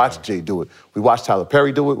happen. We watched Jay do it. We watched Tyler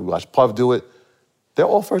Perry do it. We watched Puff do it. They're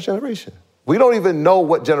all first generation. We don't even know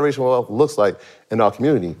what generational wealth looks like in our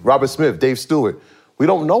community. Robert Smith, Dave Stewart, we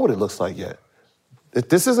don't know what it looks like yet.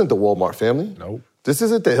 This isn't the Walmart family. Nope. This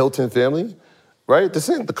isn't the Hilton family, right? This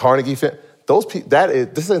isn't the Carnegie family.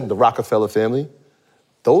 This isn't the Rockefeller family.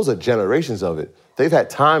 Those are generations of it. They've had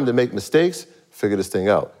time to make mistakes, figure this thing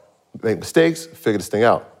out. Make mistakes, figure this thing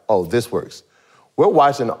out. Oh, this works. We're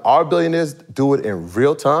watching our billionaires do it in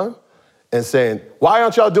real time and saying, why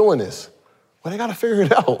aren't y'all doing this? Well, they gotta figure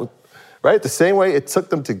it out, right? The same way it took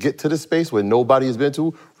them to get to this space where nobody has been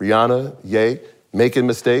to, Rihanna, Ye, making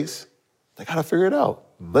mistakes, they gotta figure it out.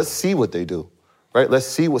 Let's see what they do, right? Let's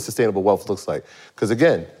see what sustainable wealth looks like. Because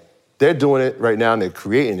again, they're doing it right now and they're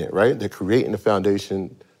creating it, right? They're creating the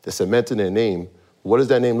foundation, they're cementing their name. What does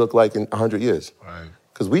that name look like in 100 years? Right.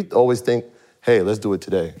 Because we always think, hey, let's do it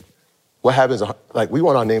today. What happens, like we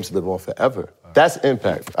want our names to live on forever. Right. That's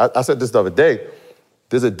impact. I said this the other day,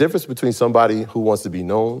 there's a difference between somebody who wants to be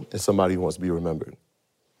known and somebody who wants to be remembered.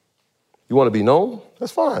 You want to be known?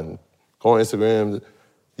 That's fine. Go on Instagram.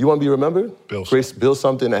 You want to be remembered? Build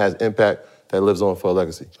something that has impact that lives on for a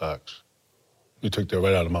legacy. Facts. You took that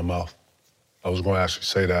right out of my mouth. I was going to actually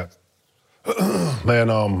say that. Man,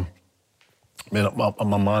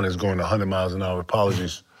 my mind is going 100 miles an hour.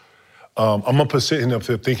 Apologies. I'm up sitting up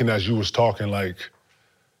there thinking as you was talking, like,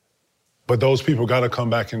 but those people got to come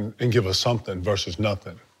back and give us something versus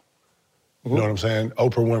nothing. You know what I'm saying?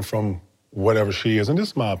 Oprah went from whatever she is, and this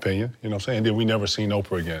is my opinion, you know what I'm saying? Then we never seen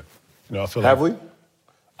Oprah again. You know, I feel Have like... we?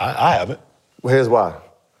 I haven't. Well, here's why.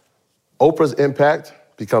 Oprah's impact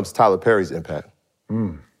becomes Tyler Perry's impact.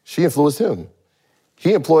 She influenced him.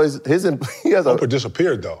 He employs his... Oprah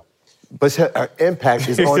disappeared, though. But her impact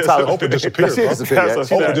is on Tyler. Oprah disappeared, She bro.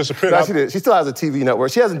 Oprah disappeared. No, she did. She still has a TV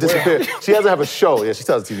network. She hasn't disappeared. She doesn't have a show. Yeah, she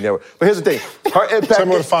still has a TV network. But here's the thing. Her impact... Tell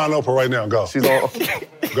me where to find Oprah right now. Go. She's on...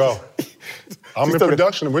 Go. I'm in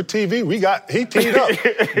production. We're TV. He teed up.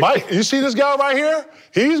 Mike, you see this guy right here?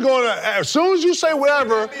 He's going to, as soon as you say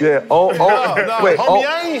whatever. Yeah. Wait, homie,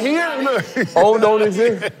 I ain't here. Don't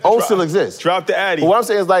exist. Still exists. Drop the Addy. But what I'm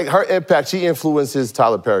saying is like her impact, she influences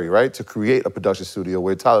Tyler Perry, right? To create a production studio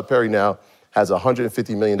where Tyler Perry now has a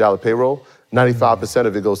 $150 million payroll. 95%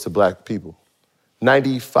 of it goes to black people.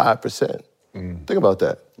 95%. Think about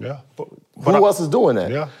that. Yeah. Who else is doing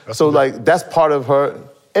that? Yeah. So like that's part of her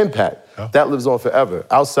impact. Yeah. That lives on forever.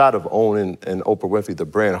 Outside of owning and Oprah Winfrey, the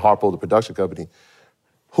brand, Harpo, the production company,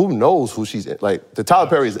 who knows who she's, like, the Tyler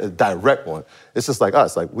Perry is a direct one. It's just like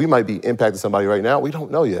us. Like, we might be impacting somebody right now. We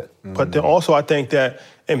don't know yet. But then also, I think that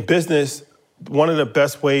in business, one of the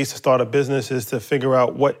best ways to start a business is to figure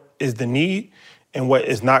out what is the need and what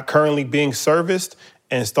is not currently being serviced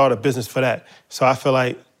and start a business for that. So I feel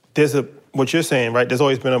like what you're saying, right? There's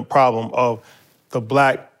always been a problem of the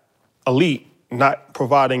black elite not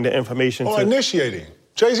providing the information to... initiating.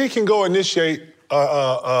 Jay-Z can go initiate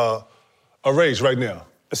a raise right now.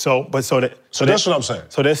 So that's what I'm saying.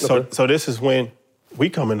 So this is when we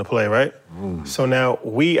come into play, right? So now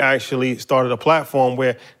we actually started a platform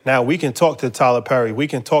where now we can talk to Tyler Perry, we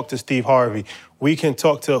can talk to Steve Harvey, we can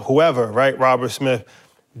talk to whoever, right? Robert Smith.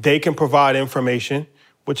 They can provide information,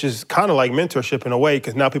 which is kind of like mentorship in a way,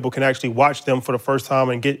 because now people can actually watch them for the first time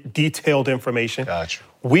and get detailed information. Gotcha.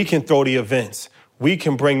 We can throw the events. We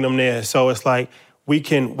can bring them there. So it's like we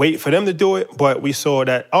can wait for them to do it, but we saw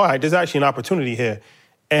that, all right, there's actually an opportunity here.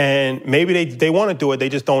 And maybe they want to do it, they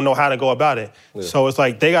just don't know how to go about it. Yeah. So it's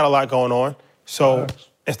like they got a lot going on. So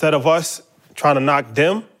instead of us trying to knock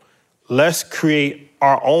them, let's create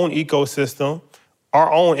our own ecosystem, our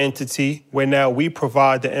own entity, where now we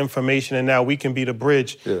provide the information and now we can be the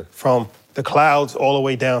bridge from the clouds all the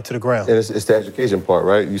way down to the ground. And it's the education part,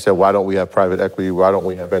 right? You said, why don't we have private equity? Why don't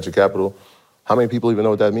we have venture capital? How many people even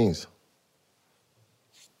know what that means?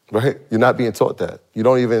 Right? You're not being taught that. You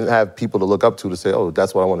don't even have people to look up to say, oh,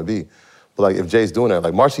 that's what I want to be. But like if Jay's doing that,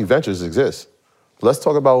 like Marcy Ventures exists. Let's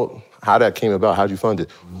talk about how that came about. How'd you fund it?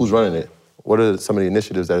 Who's running it? What are some of the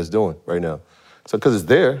initiatives that it's doing right now? So because it's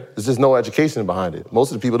there, there's just no education behind it.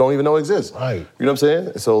 Most of the people don't even know it exists. Right. You know what I'm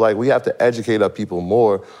saying? So like we have to educate our people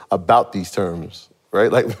more about these terms,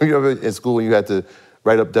 right? Like you remember in school when you had to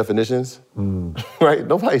write up definitions, right?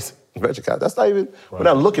 Nobody's venture capital. That's not even, we're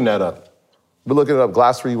not looking that up. We're looking up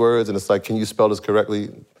glossary words and it's like, can you spell this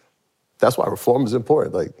correctly? That's why reform is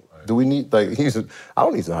important. Like, do we need, like, I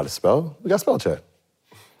don't need to know how to spell. We got spell check.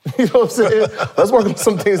 You know what I'm saying? Let's work on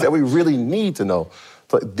some things that we really need to know.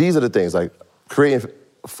 But these are the things, like creating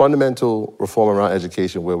fundamental reform around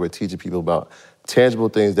education where we're teaching people about tangible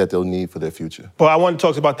things that they'll need for their future. Well, I want to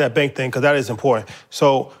talk about that bank thing because that is important.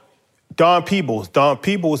 So Don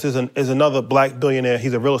Peebles is another black billionaire.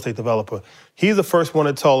 He's a real estate developer. He's the first one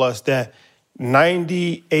to tell us that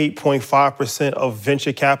 98.5% of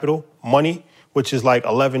venture capital money, which is like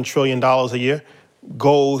 $11 trillion a year,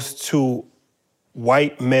 goes to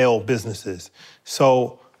white male businesses.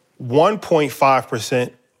 So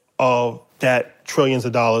 1.5% of that trillions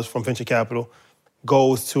of dollars from venture capital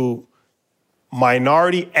goes to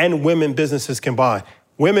minority and women businesses combined.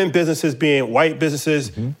 Women businesses being white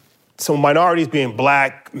businesses, so minorities being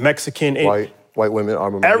black, Mexican. White White women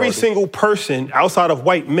are every single person outside of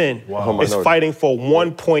white men is fighting for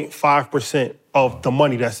 1.5% of the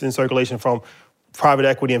money that's in circulation from private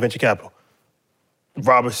equity and venture capital.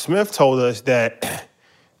 Robert Smith told us that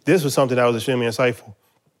this was something that was extremely insightful,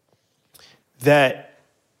 that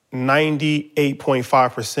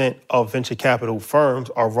 98.5% of venture capital firms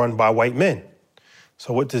are run by white men.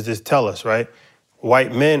 So what does this tell us, right?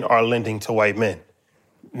 White men are lending to white men.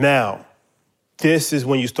 Now, this is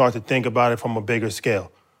when you start to think about it from a bigger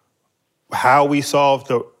scale. How we solve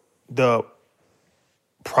the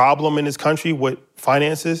problem in this country with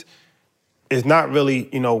finances is not really,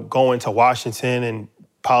 going to Washington and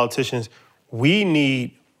politicians. We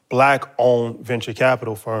need Black-owned venture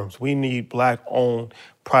capital firms. We need Black-owned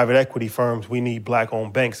private equity firms. We need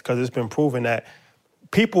Black-owned banks, because it's been proven that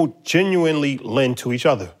people genuinely lend to each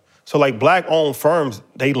other. So like Black-owned firms,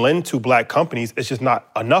 they lend to Black companies. It's just not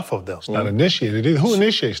enough of them. It's not initiated. Who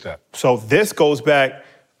initiates that? So this goes back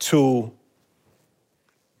to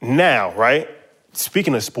now, right?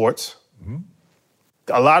 Speaking of sports,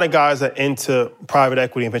 a lot of guys are into private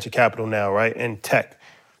equity and venture capital now, right? And tech.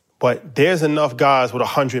 But there's enough guys with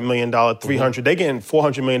 $100 million, $300, they're getting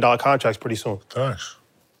 $400 million contracts pretty soon. Gosh.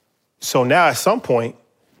 So now at some point,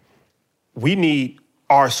 we need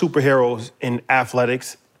our superheroes in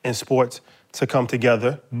athletics and sports to come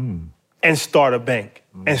together and start a bank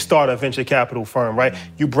and start a venture capital firm, right?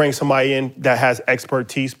 You bring somebody in that has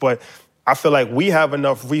expertise, but I feel like we have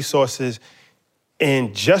enough resources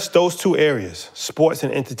in just those two areas, sports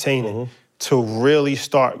and entertainment, to really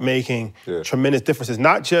start making tremendous differences.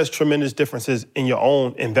 Not just tremendous differences in your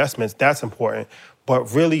own investments, that's important,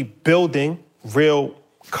 but really building real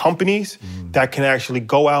companies that can actually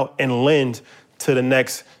go out and lend to the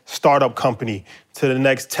next startup company, to the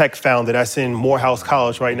next tech founder that's in Morehouse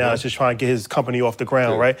College right now, that's just trying to get his company off the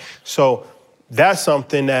ground, right? So that's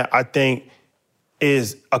something that I think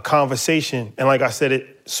is a conversation. And like I said,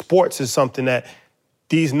 sports is something that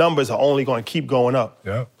these numbers are only going to keep going up.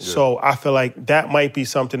 So I feel like that might be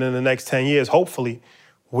something in the next 10 years, hopefully,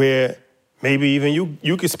 where maybe even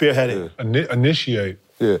you could spearhead it. Initiate.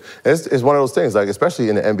 Yeah, it's one of those things, like, especially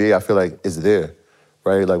in the NBA, I feel like it's there,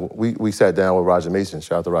 right? Like, we sat down with Roger Mason,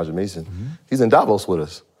 shout out to Roger Mason. He's in Davos with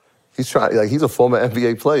us. He's a former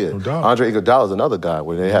NBA player. No Andre Iguodala is another guy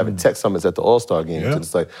where they're having tech summits at the All-Star game. So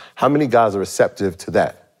it's like, how many guys are receptive to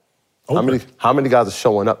that? How many guys are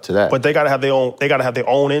showing up to that? But they gotta have their own. They gotta have their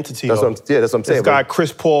own entity. That's what I'm saying. This guy,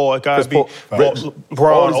 Chris Paul, it gotta be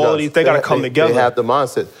LeBron. All of these. They gotta come together. They have the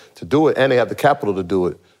mindset to do it, and they have the capital to do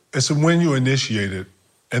it. It's when you initiate it,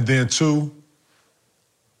 and then two,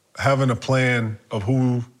 having a plan of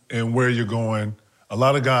who and where you're going. A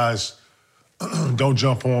lot of guys don't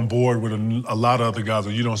jump on board with a lot of other guys,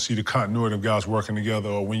 or you don't see the continuity of guys working together,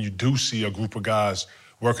 or when you do see a group of guys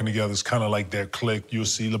working together, it's kind of like that clique. You'll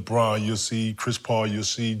see LeBron, you'll see Chris Paul, you'll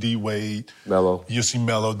see D-Wade. Melo. You'll see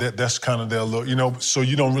Melo. That's kind of their look, so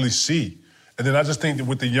you don't really see. And then I just think that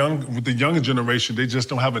with the younger generation, they just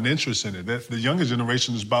don't have an interest in it. The younger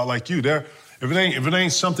generation is about like you. If it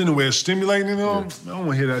ain't something where it's stimulating them, I don't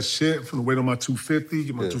want to hear that shit. I'm finna wait on my 250,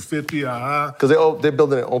 get my 250, Because they're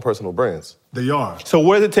building their own personal brands. They are. So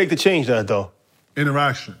what does it take to change that, though?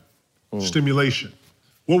 Interaction, stimulation.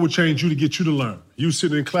 What would change you to get you to learn? You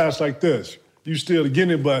sitting in class like this, you still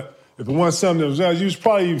getting it, but if it wasn't something that was out, you was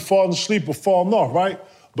probably falling asleep or falling off, right?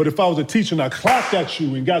 But if I was a teacher and I clapped at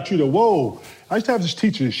you and got you to, whoa. I used to have this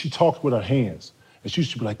teacher, she talked with her hands. And she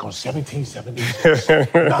used to be like, on 1776,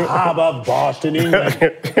 the harbor of Boston, England,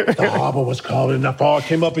 the harbor was called and the fog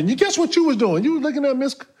came up. And you guess what you was doing? You was looking at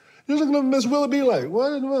Miss Willoughby like,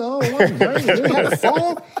 what? He had a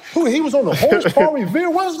fog? He was on the horse, Paul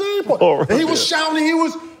Revere, what's his name? And he was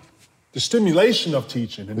shouting, the stimulation of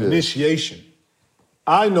teaching and initiation.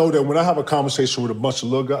 I know that when I have a conversation with a bunch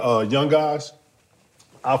of young guys,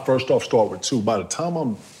 I first off start with two. By the time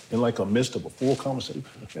I'm in like a midst of a full conversation,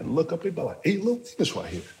 and look up, they be like 8 little niggas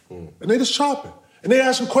right here. And they just chopping. And they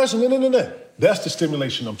asking questions, That's the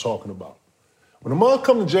stimulation I'm talking about. When a mom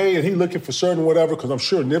come to Jay and he looking for certain whatever, because I'm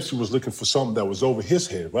sure Nipsey was looking for something that was over his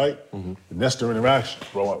head, right? And that's their interaction.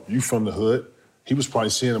 Bro, you from the hood. He was probably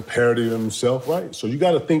seeing a parody of himself, right? So you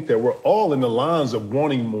got to think that we're all in the lines of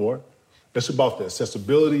wanting more. That's about the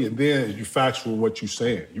accessibility, and then you factual what you're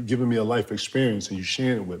saying. You're giving me a life experience and you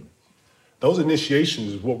sharing it with me. Those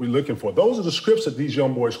initiations is what we're looking for. Those are the scripts that these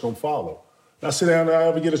young boys gonna follow. Now sit down and I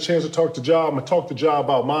ever get a chance to talk to Ja, I'm gonna talk to Ja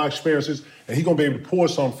about my experiences, and he gonna be able to pour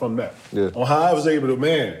something from that. On how I was able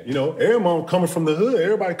to, everyone coming from the hood,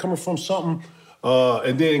 everybody coming from something,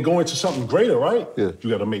 and then going to something greater, right? You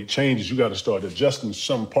gotta make changes, you gotta start adjusting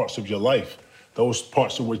some parts of your life those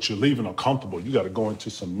parts in which you're leaving are comfortable. You got to go into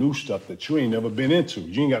some new stuff that you ain't never been into.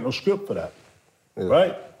 You ain't got no script for that,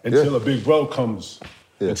 right? Until a big bro comes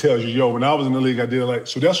and tells you, yo, when I was in the league, I did like,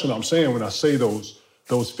 so that's what I'm saying when I say those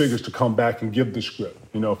figures to come back and give the script.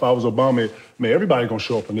 You know, if I was Obama, man, everybody gonna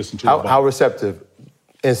show up and listen to Obama. How receptive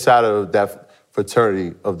inside of that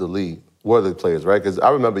fraternity of the league were the players, right? Because I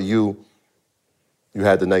remember you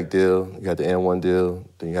had the Nike deal, you had the N1 deal,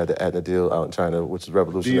 then you had the Adna deal out in China, which is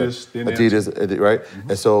revolutionary. Adidas, right? Mm-hmm.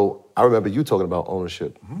 And so I remember you talking about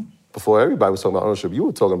ownership. Mm-hmm. Before everybody was talking about ownership, you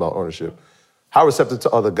were talking about ownership. How receptive to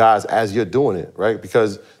other guys as you're doing it, right?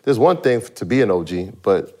 Because there's one thing to be an OG,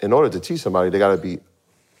 but in order to teach somebody, they gotta be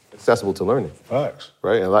accessible to learning. Facts.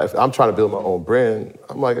 Right? And like, if I'm trying to build my own brand,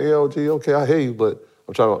 I'm like, hey, OG, okay, I hear you, but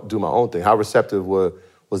I'm trying to do my own thing. How receptive was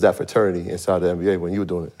that fraternity inside the NBA when you were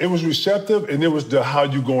doing it? It was receptive, and it was the how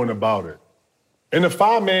you going about it. In the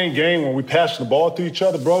 5-man game, when we passing the ball to each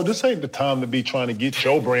other, bro, this ain't the time to be trying to get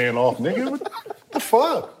your brand off, nigga. What the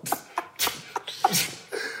fuck?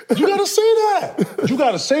 You gotta say that. You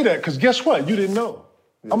gotta say that, because guess what? You didn't know.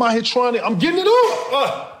 I'm out here I'm getting it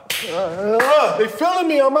up. They feeling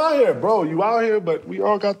me, I'm out here. Bro, you out here, but we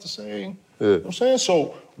all got the same. You know what I'm saying?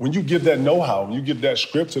 So when you give that know-how, when you give that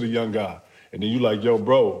script to the young guy, and then you like, yo,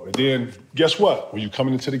 bro, and then guess what? When you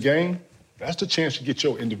coming into the game, that's the chance to get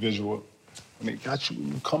your individual. And they got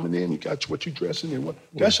you coming in, you got what you dressing in.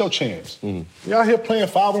 That's your chance. Mm-hmm. You out here playing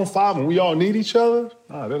 5-on-5 and we all need each other?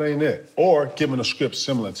 Nah, that ain't it. Or giving a script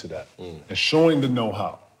similar to that and showing the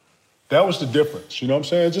know-how. That was the difference, you know what I'm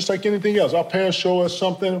saying? Just like anything else. Our parents show us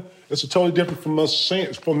something, it's totally different from them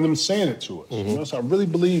saying it to us. Mm-hmm. You know? So I really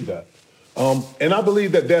believe that. And I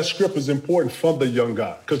believe that script is important for the young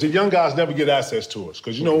guy, because the young guys never get access to us.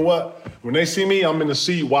 Because you know what? When they see me, I'm in the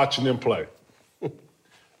seat watching them play.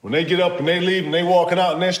 When they get up and they leave and they walking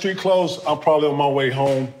out in their street clothes, I'm probably on my way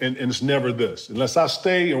home, and it's never this. Unless I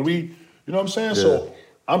stay and you know what I'm saying? Yeah. So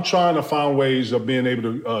I'm trying to find ways of being able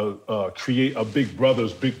to create a big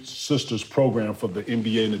brothers, big sisters program for the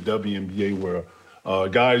NBA and the WNBA where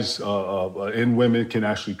guys and women can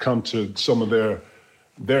actually come to some of their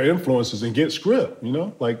influences and get script, you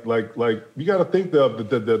know? Like you gotta think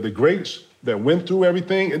the greats that went through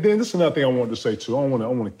everything. And then this is another thing I wanted to say too. I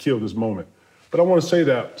don't wanna kill this moment. But I want to say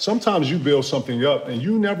that sometimes you build something up and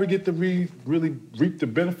you never get to really reap the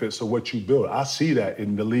benefits of what you build. I see that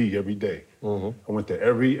in the league every day. Mm-hmm. I went to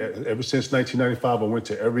ever since 1995, I went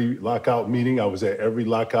to every lockout meeting. I was at every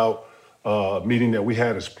lockout meeting that we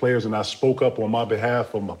had as players, and I spoke up on my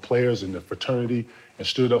behalf of my players and the fraternity and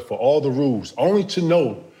stood up for all the rules, only to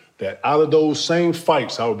know that out of those same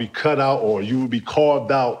fights, I would be cut out or you would be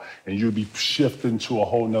carved out and you would be shifted into a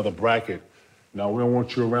whole nother bracket. Now, we don't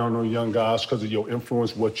want you around no young guys because of your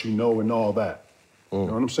influence, what you know, and all that. You know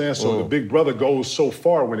what I'm saying? So the big brother goes so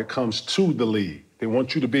far when it comes to the league. They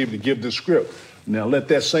want you to be able to give the script. Now, let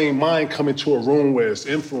that same mind come into a room where it's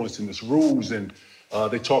influence and it's rules, and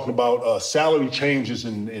they're talking about salary changes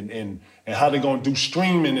and how they're going to do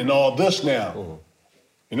streaming and all this now.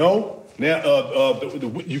 You know? Now,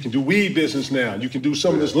 you can do weed business now. You can do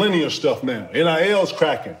some of this linear stuff now. NIL's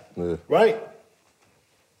cracking, right?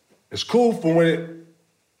 It's cool for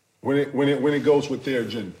when it goes with their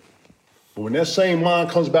agenda. But when that same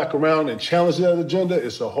mind comes back around and challenges that agenda,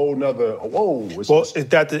 it's a whole nother, whoa. Is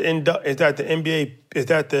that the NBA, is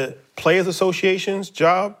that the Players Association's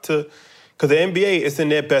job to, because the NBA is in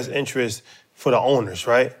their best interest for the owners,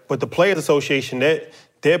 right? But the Players Association, they're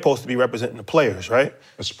supposed to be representing the players, right?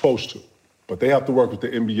 They're supposed to. But they have to work with the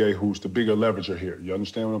NBA, who's the bigger leverager here. You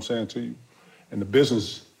understand what I'm saying to you? And the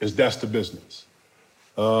business that's the business.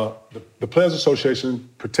 The Players Association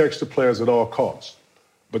protects the players at all costs,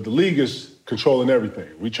 but the league is controlling everything.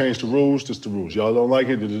 We changed the rules, this the rules. Y'all don't like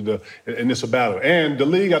it, and it's a battle. And the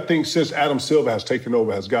league, I think, since Adam Silver has taken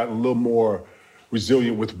over, has gotten a little more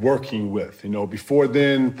resilient with working with. You know, before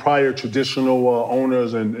then, prior traditional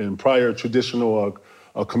owners and prior traditional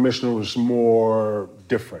commissioner was more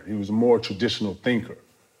different. He was a more traditional thinker.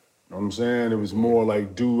 You know what I'm saying? It was more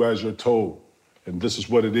like do as you're told. And this is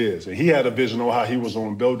what it is. And he had a vision on how he was going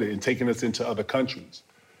to build it and taking us into other countries.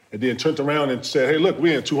 And then turned around and said, hey, look,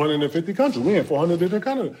 we're in 250 countries. We're in 400 different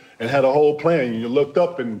countries. And had a whole plan. You looked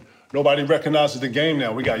up and nobody recognizes the game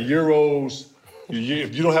now. We got euros.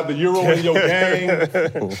 If you don't have the euro in your game,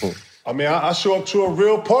 I mean, I show up to a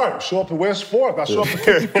real park. Show up to West Fork. I show up to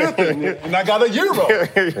 55th, and I got a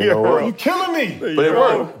euro. You killing me? But it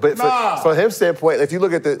worked. But from his standpoint, if you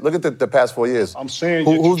look at the past 4 years, I'm saying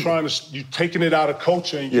you're taking it out of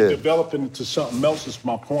culture and you're developing it to something else. Is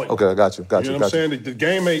my point. Okay, I got you. You know what I'm saying? The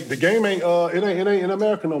game ain't in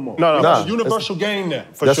America no more. No. It's a universal game now.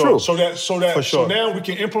 That's true. So now we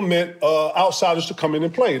can implement outsiders to come in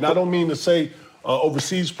and play. And I don't mean to say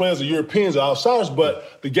overseas players or Europeans or outsiders,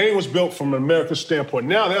 but the game was built from an American standpoint.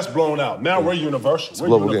 Now that's blown out. Now we're universal.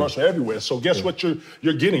 We're universal everywhere. So guess what you're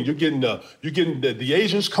getting? You're getting the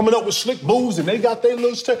Asians coming up with slick moves, and they got their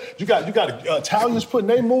little stuff. You got Italians putting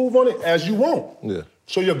their move on it as you want. Yeah.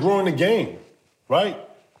 So you're growing the game, right?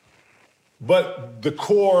 But the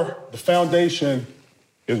core, the foundation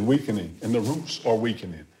is weakening, and the roots are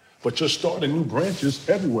weakening. But you're starting new branches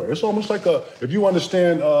everywhere. It's almost like if you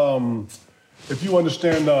understand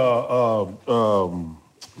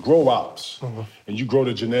grow ops, and you grow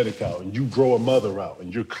the genetic out, and you grow a mother out,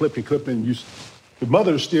 and you're clipping, the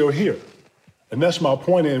mother is still here. And that's my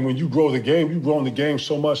point. And when you grow the game, you've grown the game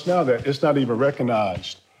so much now that it's not even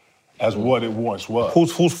recognized as what it once was.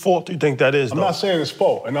 Whose fault do you think that is, I'm not saying it's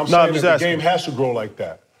fault, and I'm saying that the game has to grow like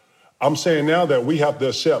that. I'm saying now that we have to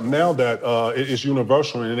accept now that it's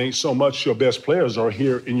universal, and it ain't so much your best players are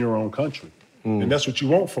here in your own country. And that's what you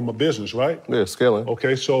want from a business, right? Yeah, scaling.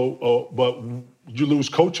 Okay, so, but you lose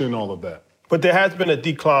coaching and all of that. But there has been a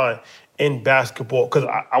decline in basketball, because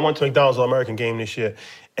I went to McDonald's All-American game this year,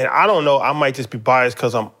 and I don't know, I might just be biased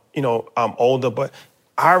because I'm older, but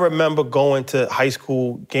I remember going to high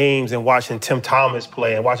school games and watching Tim Thomas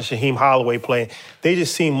play and watching Shaheem Holloway play. They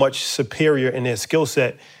just seem much superior in their skill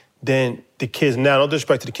set than the kids now. No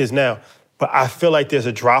disrespect to the kids now, but I feel like there's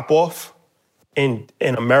a drop-off in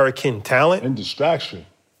American talent. In distraction.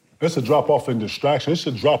 It's a drop-off in distraction. It's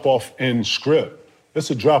a drop-off in script.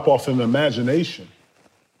 It's a drop-off in imagination.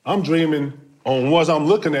 I'm dreaming on what I'm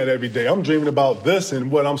looking at every day. I'm dreaming about this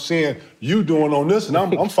and what I'm seeing you doing on this, and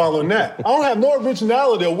I'm following that. I don't have no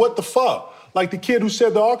originality or what the fuck. Like the kid who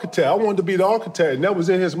said the architect. I wanted to be the architect, and that was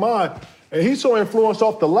in his mind. And he's so influenced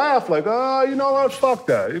off the laugh, like, you know what, fuck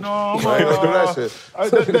that. You know,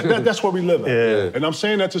 that's what we live in. Yeah. And I'm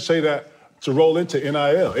saying that to say that, to roll into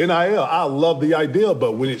NIL. NIL, I love the idea,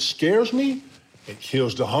 but when it scares me, it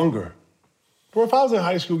kills the hunger. Bro, if I was in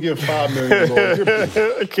high school getting $5 million,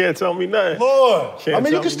 Lord, Can't tell me nothing. Lord,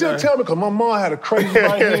 you can still tell me because my mom had a crazy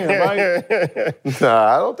right hand, right?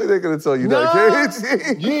 Nah, I don't think they're gonna tell you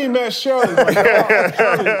that. You ain't met Shirley. Like,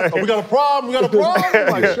 Shirley, we got a problem.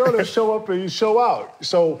 Like Shirley show up and you show out.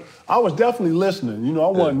 So I was definitely listening. You know,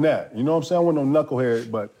 I wasn't that. You know what I'm saying? I wasn't no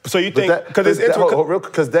knucklehead, but. So you think,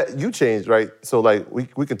 because that you changed, right? So like we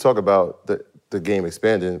can talk about the game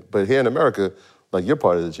expanding, but here in America, like you're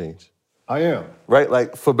part of the change. I am. Right?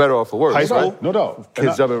 Like, for better or for worse. High school? No doubt.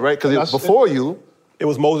 Kids jumping, right? Because before you, it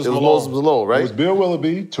was Moses Malone. Moses Malone, right? It was Bill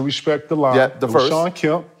Willoughby, to respect the line. Yeah, it was Sean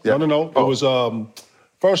Kemp. Yeah. No. It was,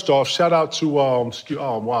 first off, shout out to, oh,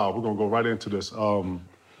 wow, we're going to go right into this. I'm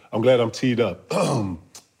glad I'm teed up. I'm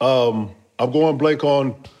going blank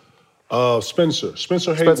on Spencer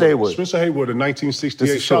Haywood. Spencer Haywood in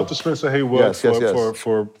 1968. Shout out to Spencer Haywood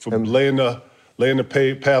for laying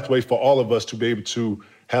the pathway for all of us to be able to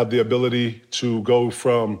have the ability to go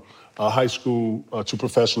from high school to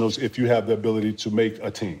professionals if you have the ability to make a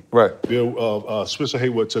team. Right. Spencer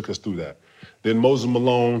Haywood took us through that. Then Moses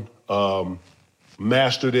Malone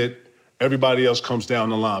mastered it. Everybody else comes down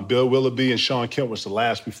the line. Bill Willoughby and Sean Kemp was the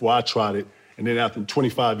last before I tried it, and then after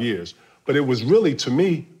 25 years. But it was really, to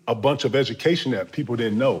me, a bunch of education that people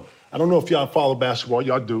didn't know. I don't know if y'all follow basketball.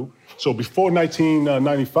 Y'all do. So before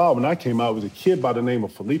 1995, when I came out, it was a kid by the name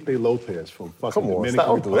of Felipe Lopez from fucking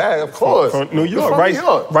Dominican Republic. Of course. From New York, Rice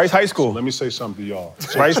High School. So let me say something to y'all.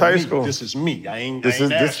 Rice High School. This is me. I ain't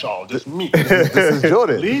ask y'all. This is me. This is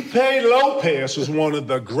Jordan. Felipe Lopez was one of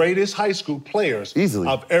the greatest high school players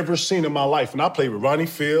I've ever seen in my life. And I played with Ronnie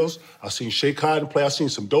Fields. I've seen Shea Cotton play. I've seen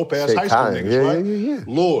some dope-ass high school niggas, right? Yeah.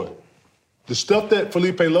 Lord. The stuff that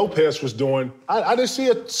Felipe Lopez was doing, I didn't see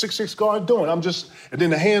a 6'6" guard doing. And then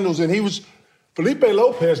the handles, and Felipe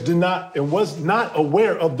Lopez was not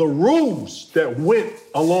aware of the rules that went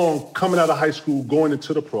along coming out of high school, going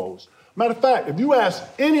into the pros. Matter of fact, if you ask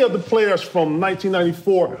any of the players from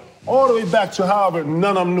 1994 all the way back to Harvard,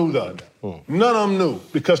 none of them knew that. None of them knew,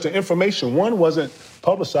 because the information, one, wasn't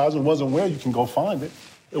publicized and wasn't where you can go find it.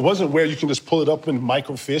 It wasn't where you can just pull it up in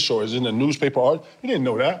microfiche or is in a newspaper article. You didn't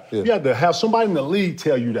know that. Yeah. You had to have somebody in the league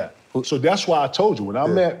tell you that. So that's why I told you, when I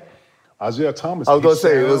met Isaiah Thomas. I was going to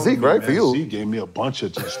say, it was Zeke, right, for you? Zeke gave me a bunch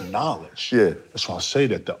of just knowledge. Yeah. That's why I say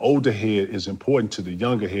that the older head is important to the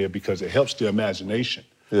younger head because it helps their imagination.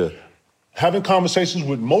 Yeah. having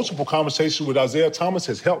multiple conversations with Isaiah Thomas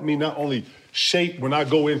has helped me not only shape when I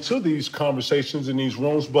go into these conversations in these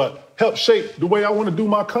rooms, but help shape the way I want to do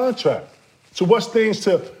my contract. So what's things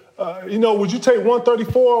to, would you take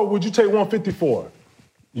 134 or would you take 154?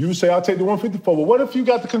 You would say, I'll take the 154. But what if you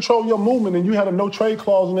got to control your movement and you had a no-trade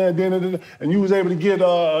clause in there at the end of the day, and you was able to get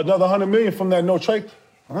another $100 million from that no-trade?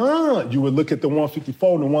 You would look at the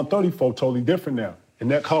 154 and the 134 totally different now. And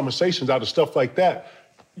that conversations out of stuff like that,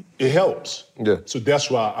 it helps. Yeah. So that's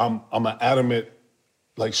why I'm an adamant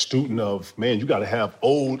student of, man, you got to have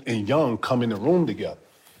old and young come in the room together.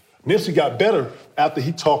 Nipsey got better after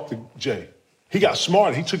he talked to Jay. He got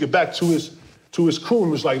smarter. He took it back to his crew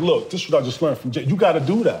and was like, look, this is what I just learned from Jay. You got to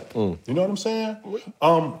do that. You know what I'm saying?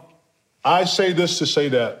 I say this to say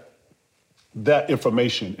that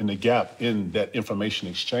information and the gap in that information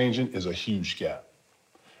exchanging is a huge gap.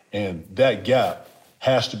 And that gap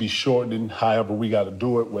has to be shortened however we got to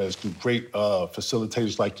do it, whether it's through great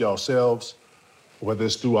facilitators like yourselves, whether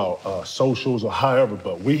it's through our socials or however,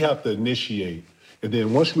 but we have to initiate. And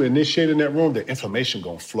then once we initiate in that room, the information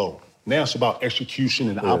gonna flow. Now it's about execution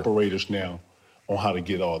and operators now on how to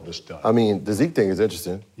get all this done. I mean, the Zeke thing is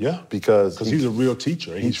interesting. Yeah. Because he's a real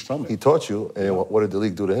teacher and he's from it. He taught you, and what did the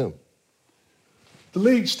league do to him? The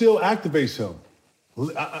league still activates him.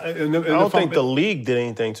 I don't think the league did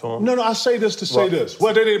anything to him. No, I say this to say this.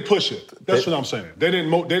 Well, they didn't push it. That's what I'm saying.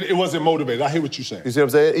 It wasn't motivated. I hear what you're saying. You see what I'm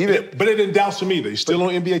saying? But it didn't douse him either. He's still on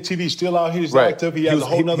NBA TV. He's still out here. He's active. He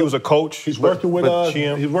was a coach. He's working with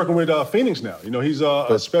Phoenix now. He's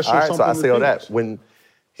a special. All right, so I say all that. When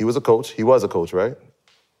he was a coach, right?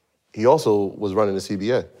 He also was running the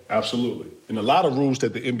CBA. Absolutely. And a lot of rules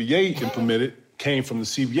that the NBA implemented came from the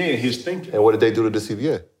CBA and his thinking. And what did they do to the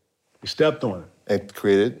CBA? He stepped on it. And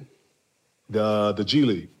created? The G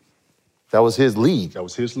League. That was his league. That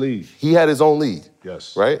was his league. He had his own league.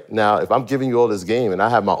 Yes. Right? Now, if I'm giving you all this game and I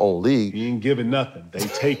have my own league. He ain't giving nothing. They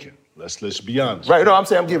taking. Let's be honest. Right, no, I'm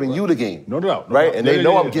saying I'm giving you the game. No doubt. Right? And they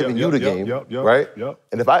know I'm giving you the game. Right? Yep.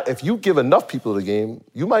 And if you give enough people the game,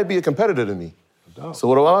 you might be a competitor to me. No. So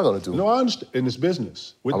what am I going to do? No, I understand. In this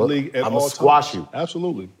business, with the league at all times. I'm going to squash you.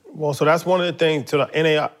 Absolutely. Well, so that's one of the things to the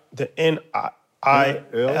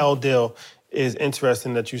NIL deal is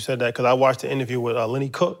interesting that you said that because I watched the interview with Lenny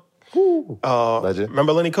Cook. Legend.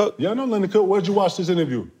 Remember Lenny Cook? Yeah, I know Lenny Cook. Where'd you watch this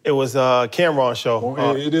interview? It was Cameron show.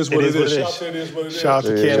 It is what it is. Shout out to it is what it is. Shout out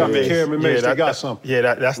to Cameron. Cameron they got something. Yeah,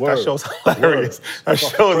 that show's hilarious. That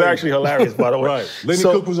show is actually hilarious, by the way. Right. Lenny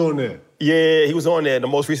Cook was on there. Yeah, he was on there in the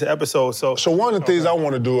most recent episode. So one of the things I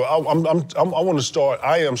want to do, I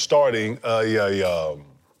am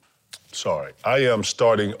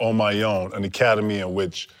starting on my own an academy in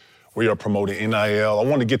which we are promoting NIL. I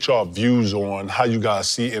want to get y'all views on how you guys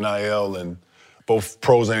see NIL and both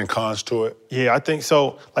pros and cons to it. Yeah, I think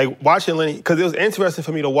so. Like watching Lenny, because it was interesting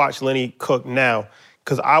for me to watch Lenny Cook now,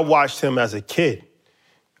 because I watched him as a kid.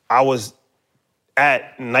 I was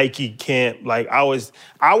at Nike camp. Like I was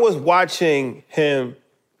watching him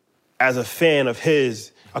as a fan of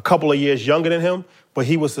his, a couple of years younger than him, but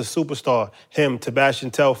he was a superstar. Him,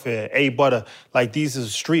 Sebastian Telfair, A. Butter, like these are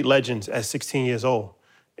street legends at 16 years old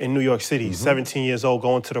in New York City, 17 years old,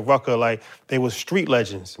 going to the Rucker, like they were street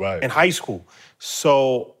legends in high school.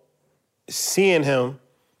 So seeing him,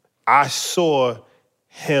 I saw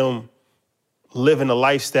him living the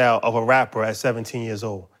lifestyle of a rapper at 17 years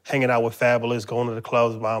old, hanging out with Fabulous, going to the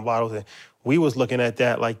clubs, buying bottles. And we was looking at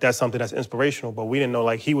that like that's something that's inspirational, but we didn't know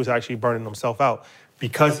like he was actually burning himself out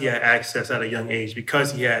because he had access at a young age,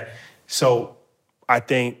 because he had. So I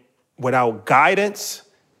think without guidance,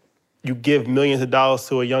 you give millions of dollars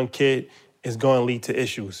to a young kid, it's going to lead to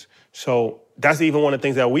issues. So that's even one of the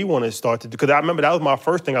things that we want to start to do. Because I remember that was my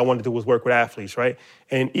first thing I wanted to do was work with athletes, right?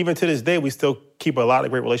 And even to this day, we still keep a lot of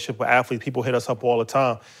great relationship with athletes. People hit us up all the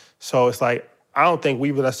time. So it's like, I don't think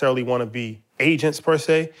we would necessarily want to be agents per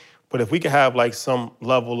se, but if we could have like some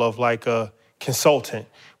level of like a consultant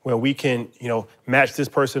where we can, match this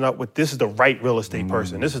person up with this is the right real estate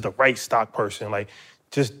person, this is the right stock person, like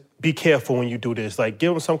just be careful when you do this. Like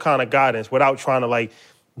give them some kind of guidance without trying to like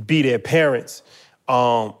be their parents.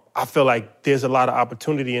 I feel like there's a lot of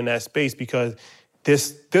opportunity in that space because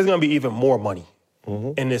there's gonna be even more money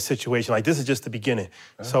in this situation. Like this is just the beginning.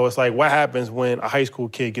 So it's like, what happens when a high school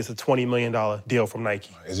kid gets a $20 million deal from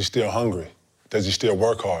Nike? Is he still hungry? Does he still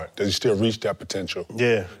work hard? Does he still reach that potential?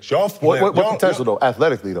 Yeah. What potential though?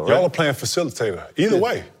 Athletically though, right? Y'all are playing facilitator. Either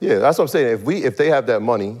way. Yeah, that's what I'm saying. If they have that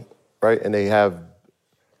money, right, and they have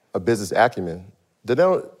a business acumen, then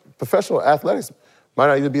professional athletics might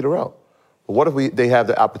not even be the route. But what if they have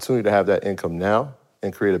the opportunity to have that income now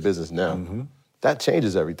and create a business now? That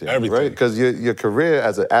changes everything, right? Because your career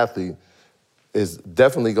as an athlete is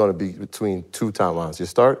definitely going to be between two timelines, your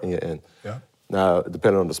start and your end. Yeah. Now,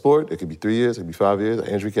 depending on the sport, it could be 3 years, it could be 5 years, an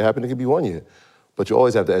injury could happen, it could be 1 year. But you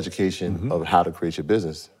always have the education of how to create your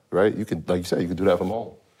business, right? You can, like you said, you can do that from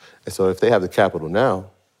home. And so if they have the capital now,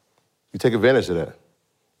 you take advantage of that,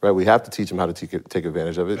 right? We have to teach them how to take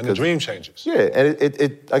advantage of it. And the dream changes. Yeah, and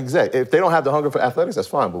exactly. If they don't have the hunger for athletics, that's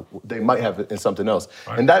fine, but they might have it in something else.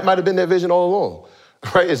 Right. And that might have been their vision all along,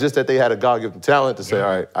 right? It's just that they had a God-given talent to say,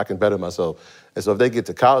 all right, I can better myself. And so if they get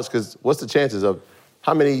to college, because what's the chances of,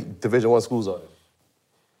 how many Division I schools are there?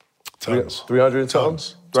 Tons. 300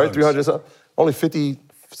 Tons. Right, 300 something? Only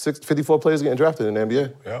 54 players getting drafted in the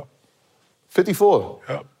NBA. Yeah. 54.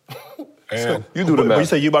 Yeah. And you do the math. You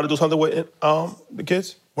say you about to do something with the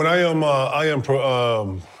kids? What I am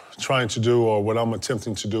trying to do, or what I'm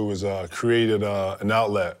attempting to do, is create an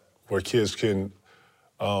outlet where kids can,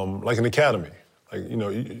 like an academy. Like, you know,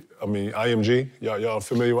 I mean, IMG, y'all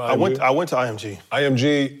familiar with IMG? I went to IMG.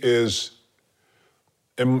 IMG is,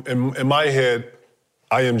 in my head,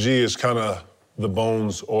 IMG is kind of the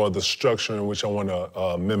bones or the structure in which I want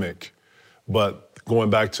to mimic. But going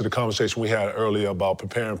back to the conversation we had earlier about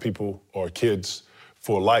preparing people or kids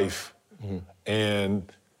for life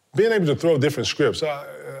and being able to throw different scripts.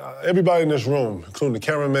 Everybody in this room, including the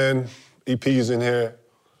cameraman, EPs in here,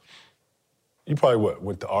 you probably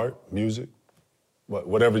went to art, music,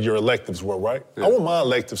 whatever your electives were, right? Yeah. I want my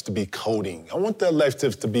electives to be coding. I want the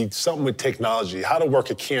electives to be something with technology, how to work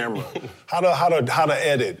a camera, how to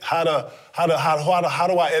edit, how do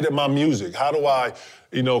I edit my music? How do I,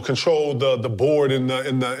 control the board in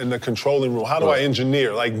the controlling room? How do I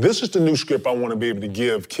engineer? Like, this is the new script I want to be able to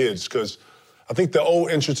give kids, because I think the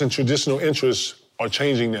old interests and traditional interests are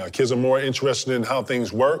changing now. Kids are more interested in how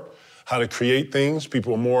things work, how to create things.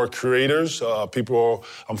 People are more creators.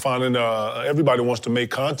 I'm finding everybody wants to make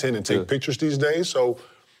content and take pictures these days. So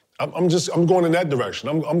I'm going in that direction.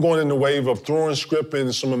 I'm going in the wave of throwing script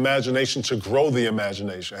and some imagination to grow the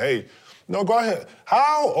imagination. Hey, go ahead.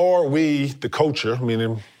 How are we, the culture,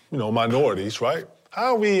 meaning, minorities, right?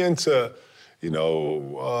 How are we into,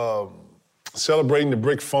 celebrating the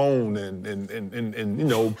brick phone and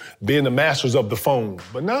being the masters of the phone?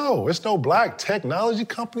 But no, it's no black technology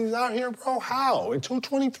companies out here, bro. How? In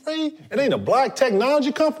 2023, it ain't a black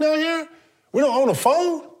technology company out here? We don't own a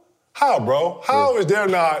phone? How, bro? How is there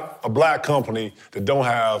not a black company that don't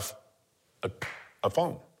have a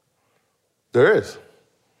phone? There is.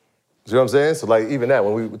 You know what I'm saying? So, like, even that,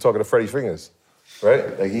 when we were talking to Freddie Fingers,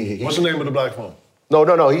 right? Like What's the name of the black phone? No.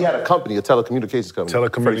 He had a company, a telecommunications company.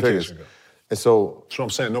 Telecommunications company. And so that's what I'm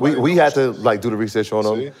saying. We had to, do the research on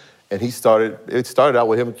him. And it started out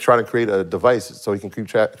with him trying to create a device so he can keep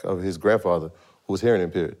track of his grandfather, who was hearing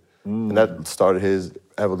impaired. And that started his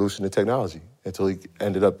evolution in technology until he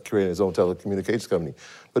ended up creating his own telecommunications company.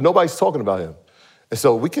 But nobody's talking about him. And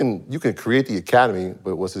so you can create the academy,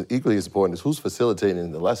 but what's equally as important is who's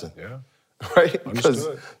facilitating the lesson. Yeah. Right? Because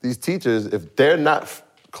these teachers, if they're not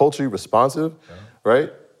culturally responsive,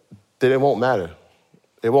 right, then it won't matter.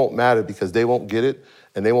 It won't matter because they won't get it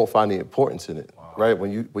and they won't find the importance in it, right?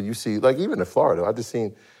 When you see, like, even in Florida, I've just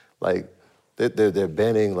seen, like, they're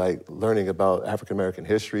banning, like, learning about African-American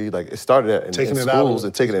history. Like, it started in schools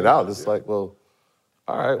and taking it out. It's like, well,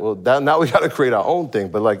 all right, well, now we got to create our own thing.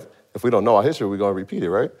 But, like, if we don't know our history, we're going to repeat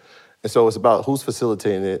it, right? And so it's about who's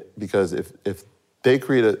facilitating it, because if they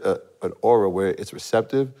create an aura where it's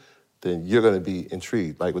receptive, then you're going to be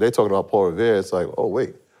intrigued. Like, when they're talking about Paul Revere, it's like, oh,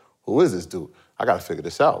 wait, who is this dude? I got to figure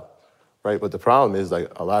this out, right? But the problem is,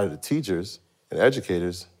 like, a lot of the teachers and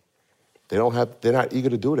educators, they're not eager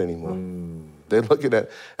to do it anymore. They're looking at,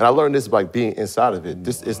 and I learned this by being inside of it.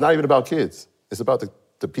 It's not even about kids. It's about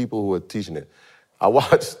the people who are teaching it. I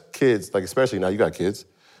watch kids, like, especially now you got kids.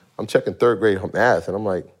 I'm checking third grade math, and I'm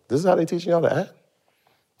like, this is how they teaching y'all to add?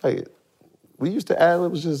 Like, we used to add, it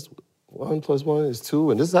was just 1 + 1 is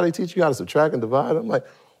 2, and this is how they teach you how to subtract and divide? I'm like,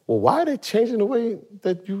 well, why are they changing the way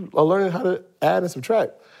that you are learning how to add and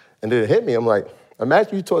subtract? And then it hit me, I'm like,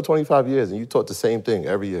 imagine you taught 25 years and you taught the same thing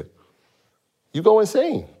every year. You go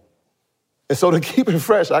insane. And so to keep it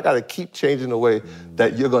fresh, I gotta keep changing the way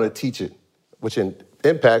that you're gonna teach it, which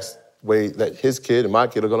impacts the way that his kid and my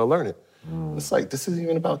kid are gonna learn it. It's like, this isn't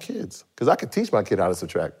even about kids. Because I could teach my kid how to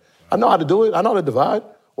subtract. I know how to do it, I know how to divide.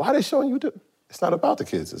 Why are they showing you to? It's not about the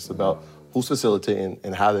kids, it's about who's facilitating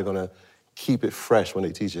and how they're gonna keep it fresh when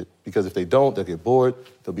they teach it. Because if they don't, they'll get bored,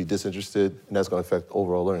 they'll be disinterested, and that's gonna affect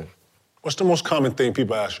overall learning. What's the most common thing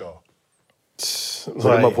people ask y'all? Look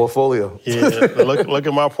at my portfolio. Yeah, look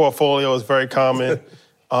at my portfolio. It's very common.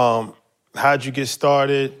 How'd you get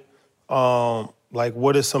started? Like,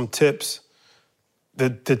 what are some tips The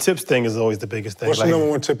tips thing is always the biggest thing. What's the number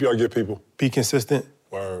one tip y'all give people? Be consistent.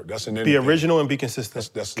 Word, that's an Be original and be consistent.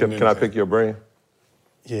 That's Can I pick your brain?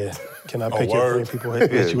 Yeah. Can I pick your brain? People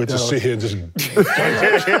hit you with just that. sit here and just...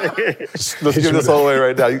 Let's give this all away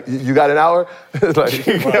right now. You got an hour? Like,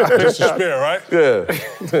 just to spare, right? Yeah.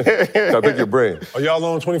 Can I pick your brain? Are y'all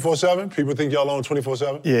on 24/7? People think y'all on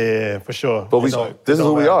 24/7? Yeah, for sure. But this is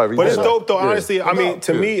who we are every day. But it's dope though, honestly. I mean,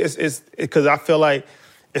 to me, it's because I feel like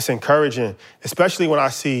it's encouraging, especially when I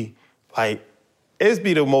see, like, it's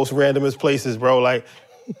be the most randomest places, bro. Like,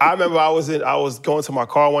 I remember I was going to my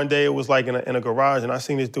car one day. It was like in a garage, and I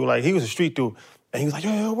seen this dude. Like, he was a street dude, and he was like,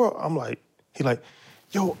 yo, bro. I'm like,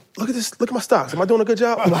 yo, look at this. Look at my stocks. Am I doing a good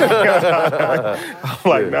job? I'm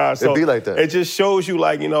like, nah. So it'd be like that. It just shows you,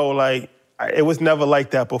 like, you know, like it was never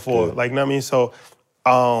like that before. Yeah. Like, you know what I mean? So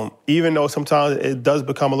even though sometimes it does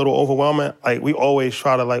become a little overwhelming, like we always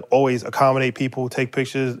try to like always accommodate people, take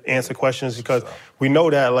pictures, answer questions, because we know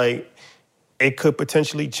that like it could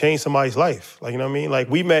potentially change somebody's life. Like, you know what I mean? Like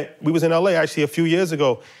we was in LA actually a few years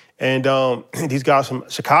ago, and these guys from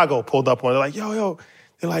Chicago pulled up on. They're like,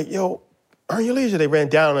 yo, earn your leisure. They ran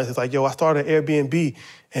down on us. It's like, yo, I started an Airbnb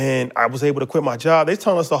and I was able to quit my job. They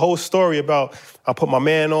telling us the whole story about I put my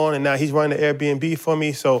man on and now he's running the Airbnb for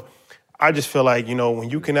me. So I just feel like, you know,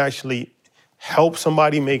 when you can actually help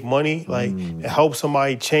somebody make money, like, and help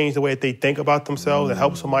somebody change the way that they think about themselves and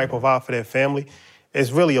help somebody provide for their family,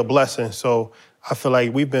 it's really a blessing. So I feel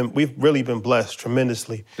like we've really been blessed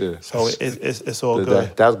tremendously. Yeah. So it's all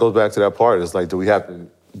good. That goes back to that part. It's like, do we have to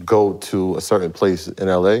go to a certain place in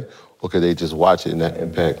LA, or could they just watch it and that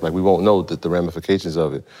impact? Like, we won't know the ramifications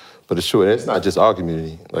of it. But it's true, and it's not just our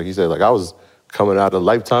community. Like you said, like I was coming out of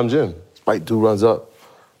Lifetime Gym. White dude runs up.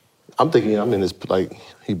 I'm thinking I'm in this, like,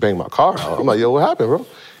 he banged my car out. I'm like, yo, what happened, bro?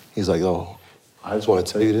 He's like, yo, I just want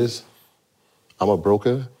to tell you this. I'm a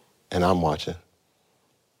broker, and I'm watching.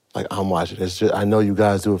 Like, I'm watching. It's just, I know you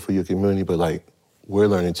guys do it for your community, but, like, we're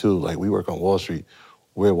learning, too. Like, we work on Wall Street.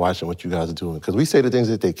 We're watching what you guys are doing. Because we say the things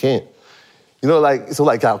that they can't. You know, like, so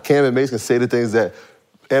like how Cam and Mace can say the things that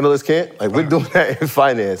analysts can't? Like, we're doing that in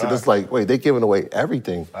finance. And it's like, wait, they're giving away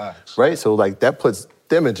everything, right? So, like, that puts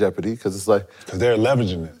them in jeopardy, because it's like... Because they're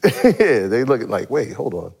leveraging it. Yeah, they look at like, wait,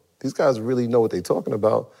 hold on. These guys really know what they're talking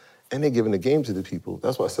about, and they're giving the game to the people.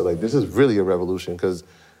 That's why I said, like, this is really a revolution, because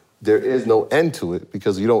there is no end to it,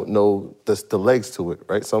 because you don't know the legs to it,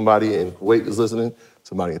 right? Somebody in Kuwait is listening,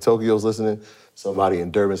 somebody in Tokyo is listening, somebody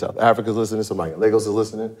in Durban, South Africa is listening, somebody in Lagos is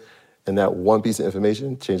listening, and that one piece of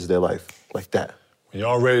information changes their life, like that. When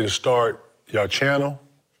y'all ready to start your channel,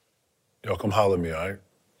 y'all come holler at me, all right?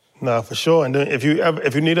 Nah, for sure. And then if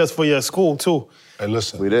you need us for your school too, hey,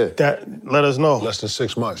 listen. We did. Let us know. Less than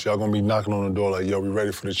 6 months, y'all gonna be knocking on the door like, yo, we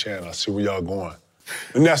ready for the channel. I see where y'all going.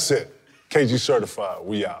 And that's it. KG certified.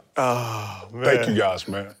 We out. Oh, man. Thank you guys,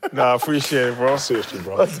 man. Nah, I appreciate it, bro. Seriously,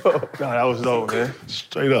 bro. Nah, that was dope, man.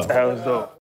 Straight up. That was dope.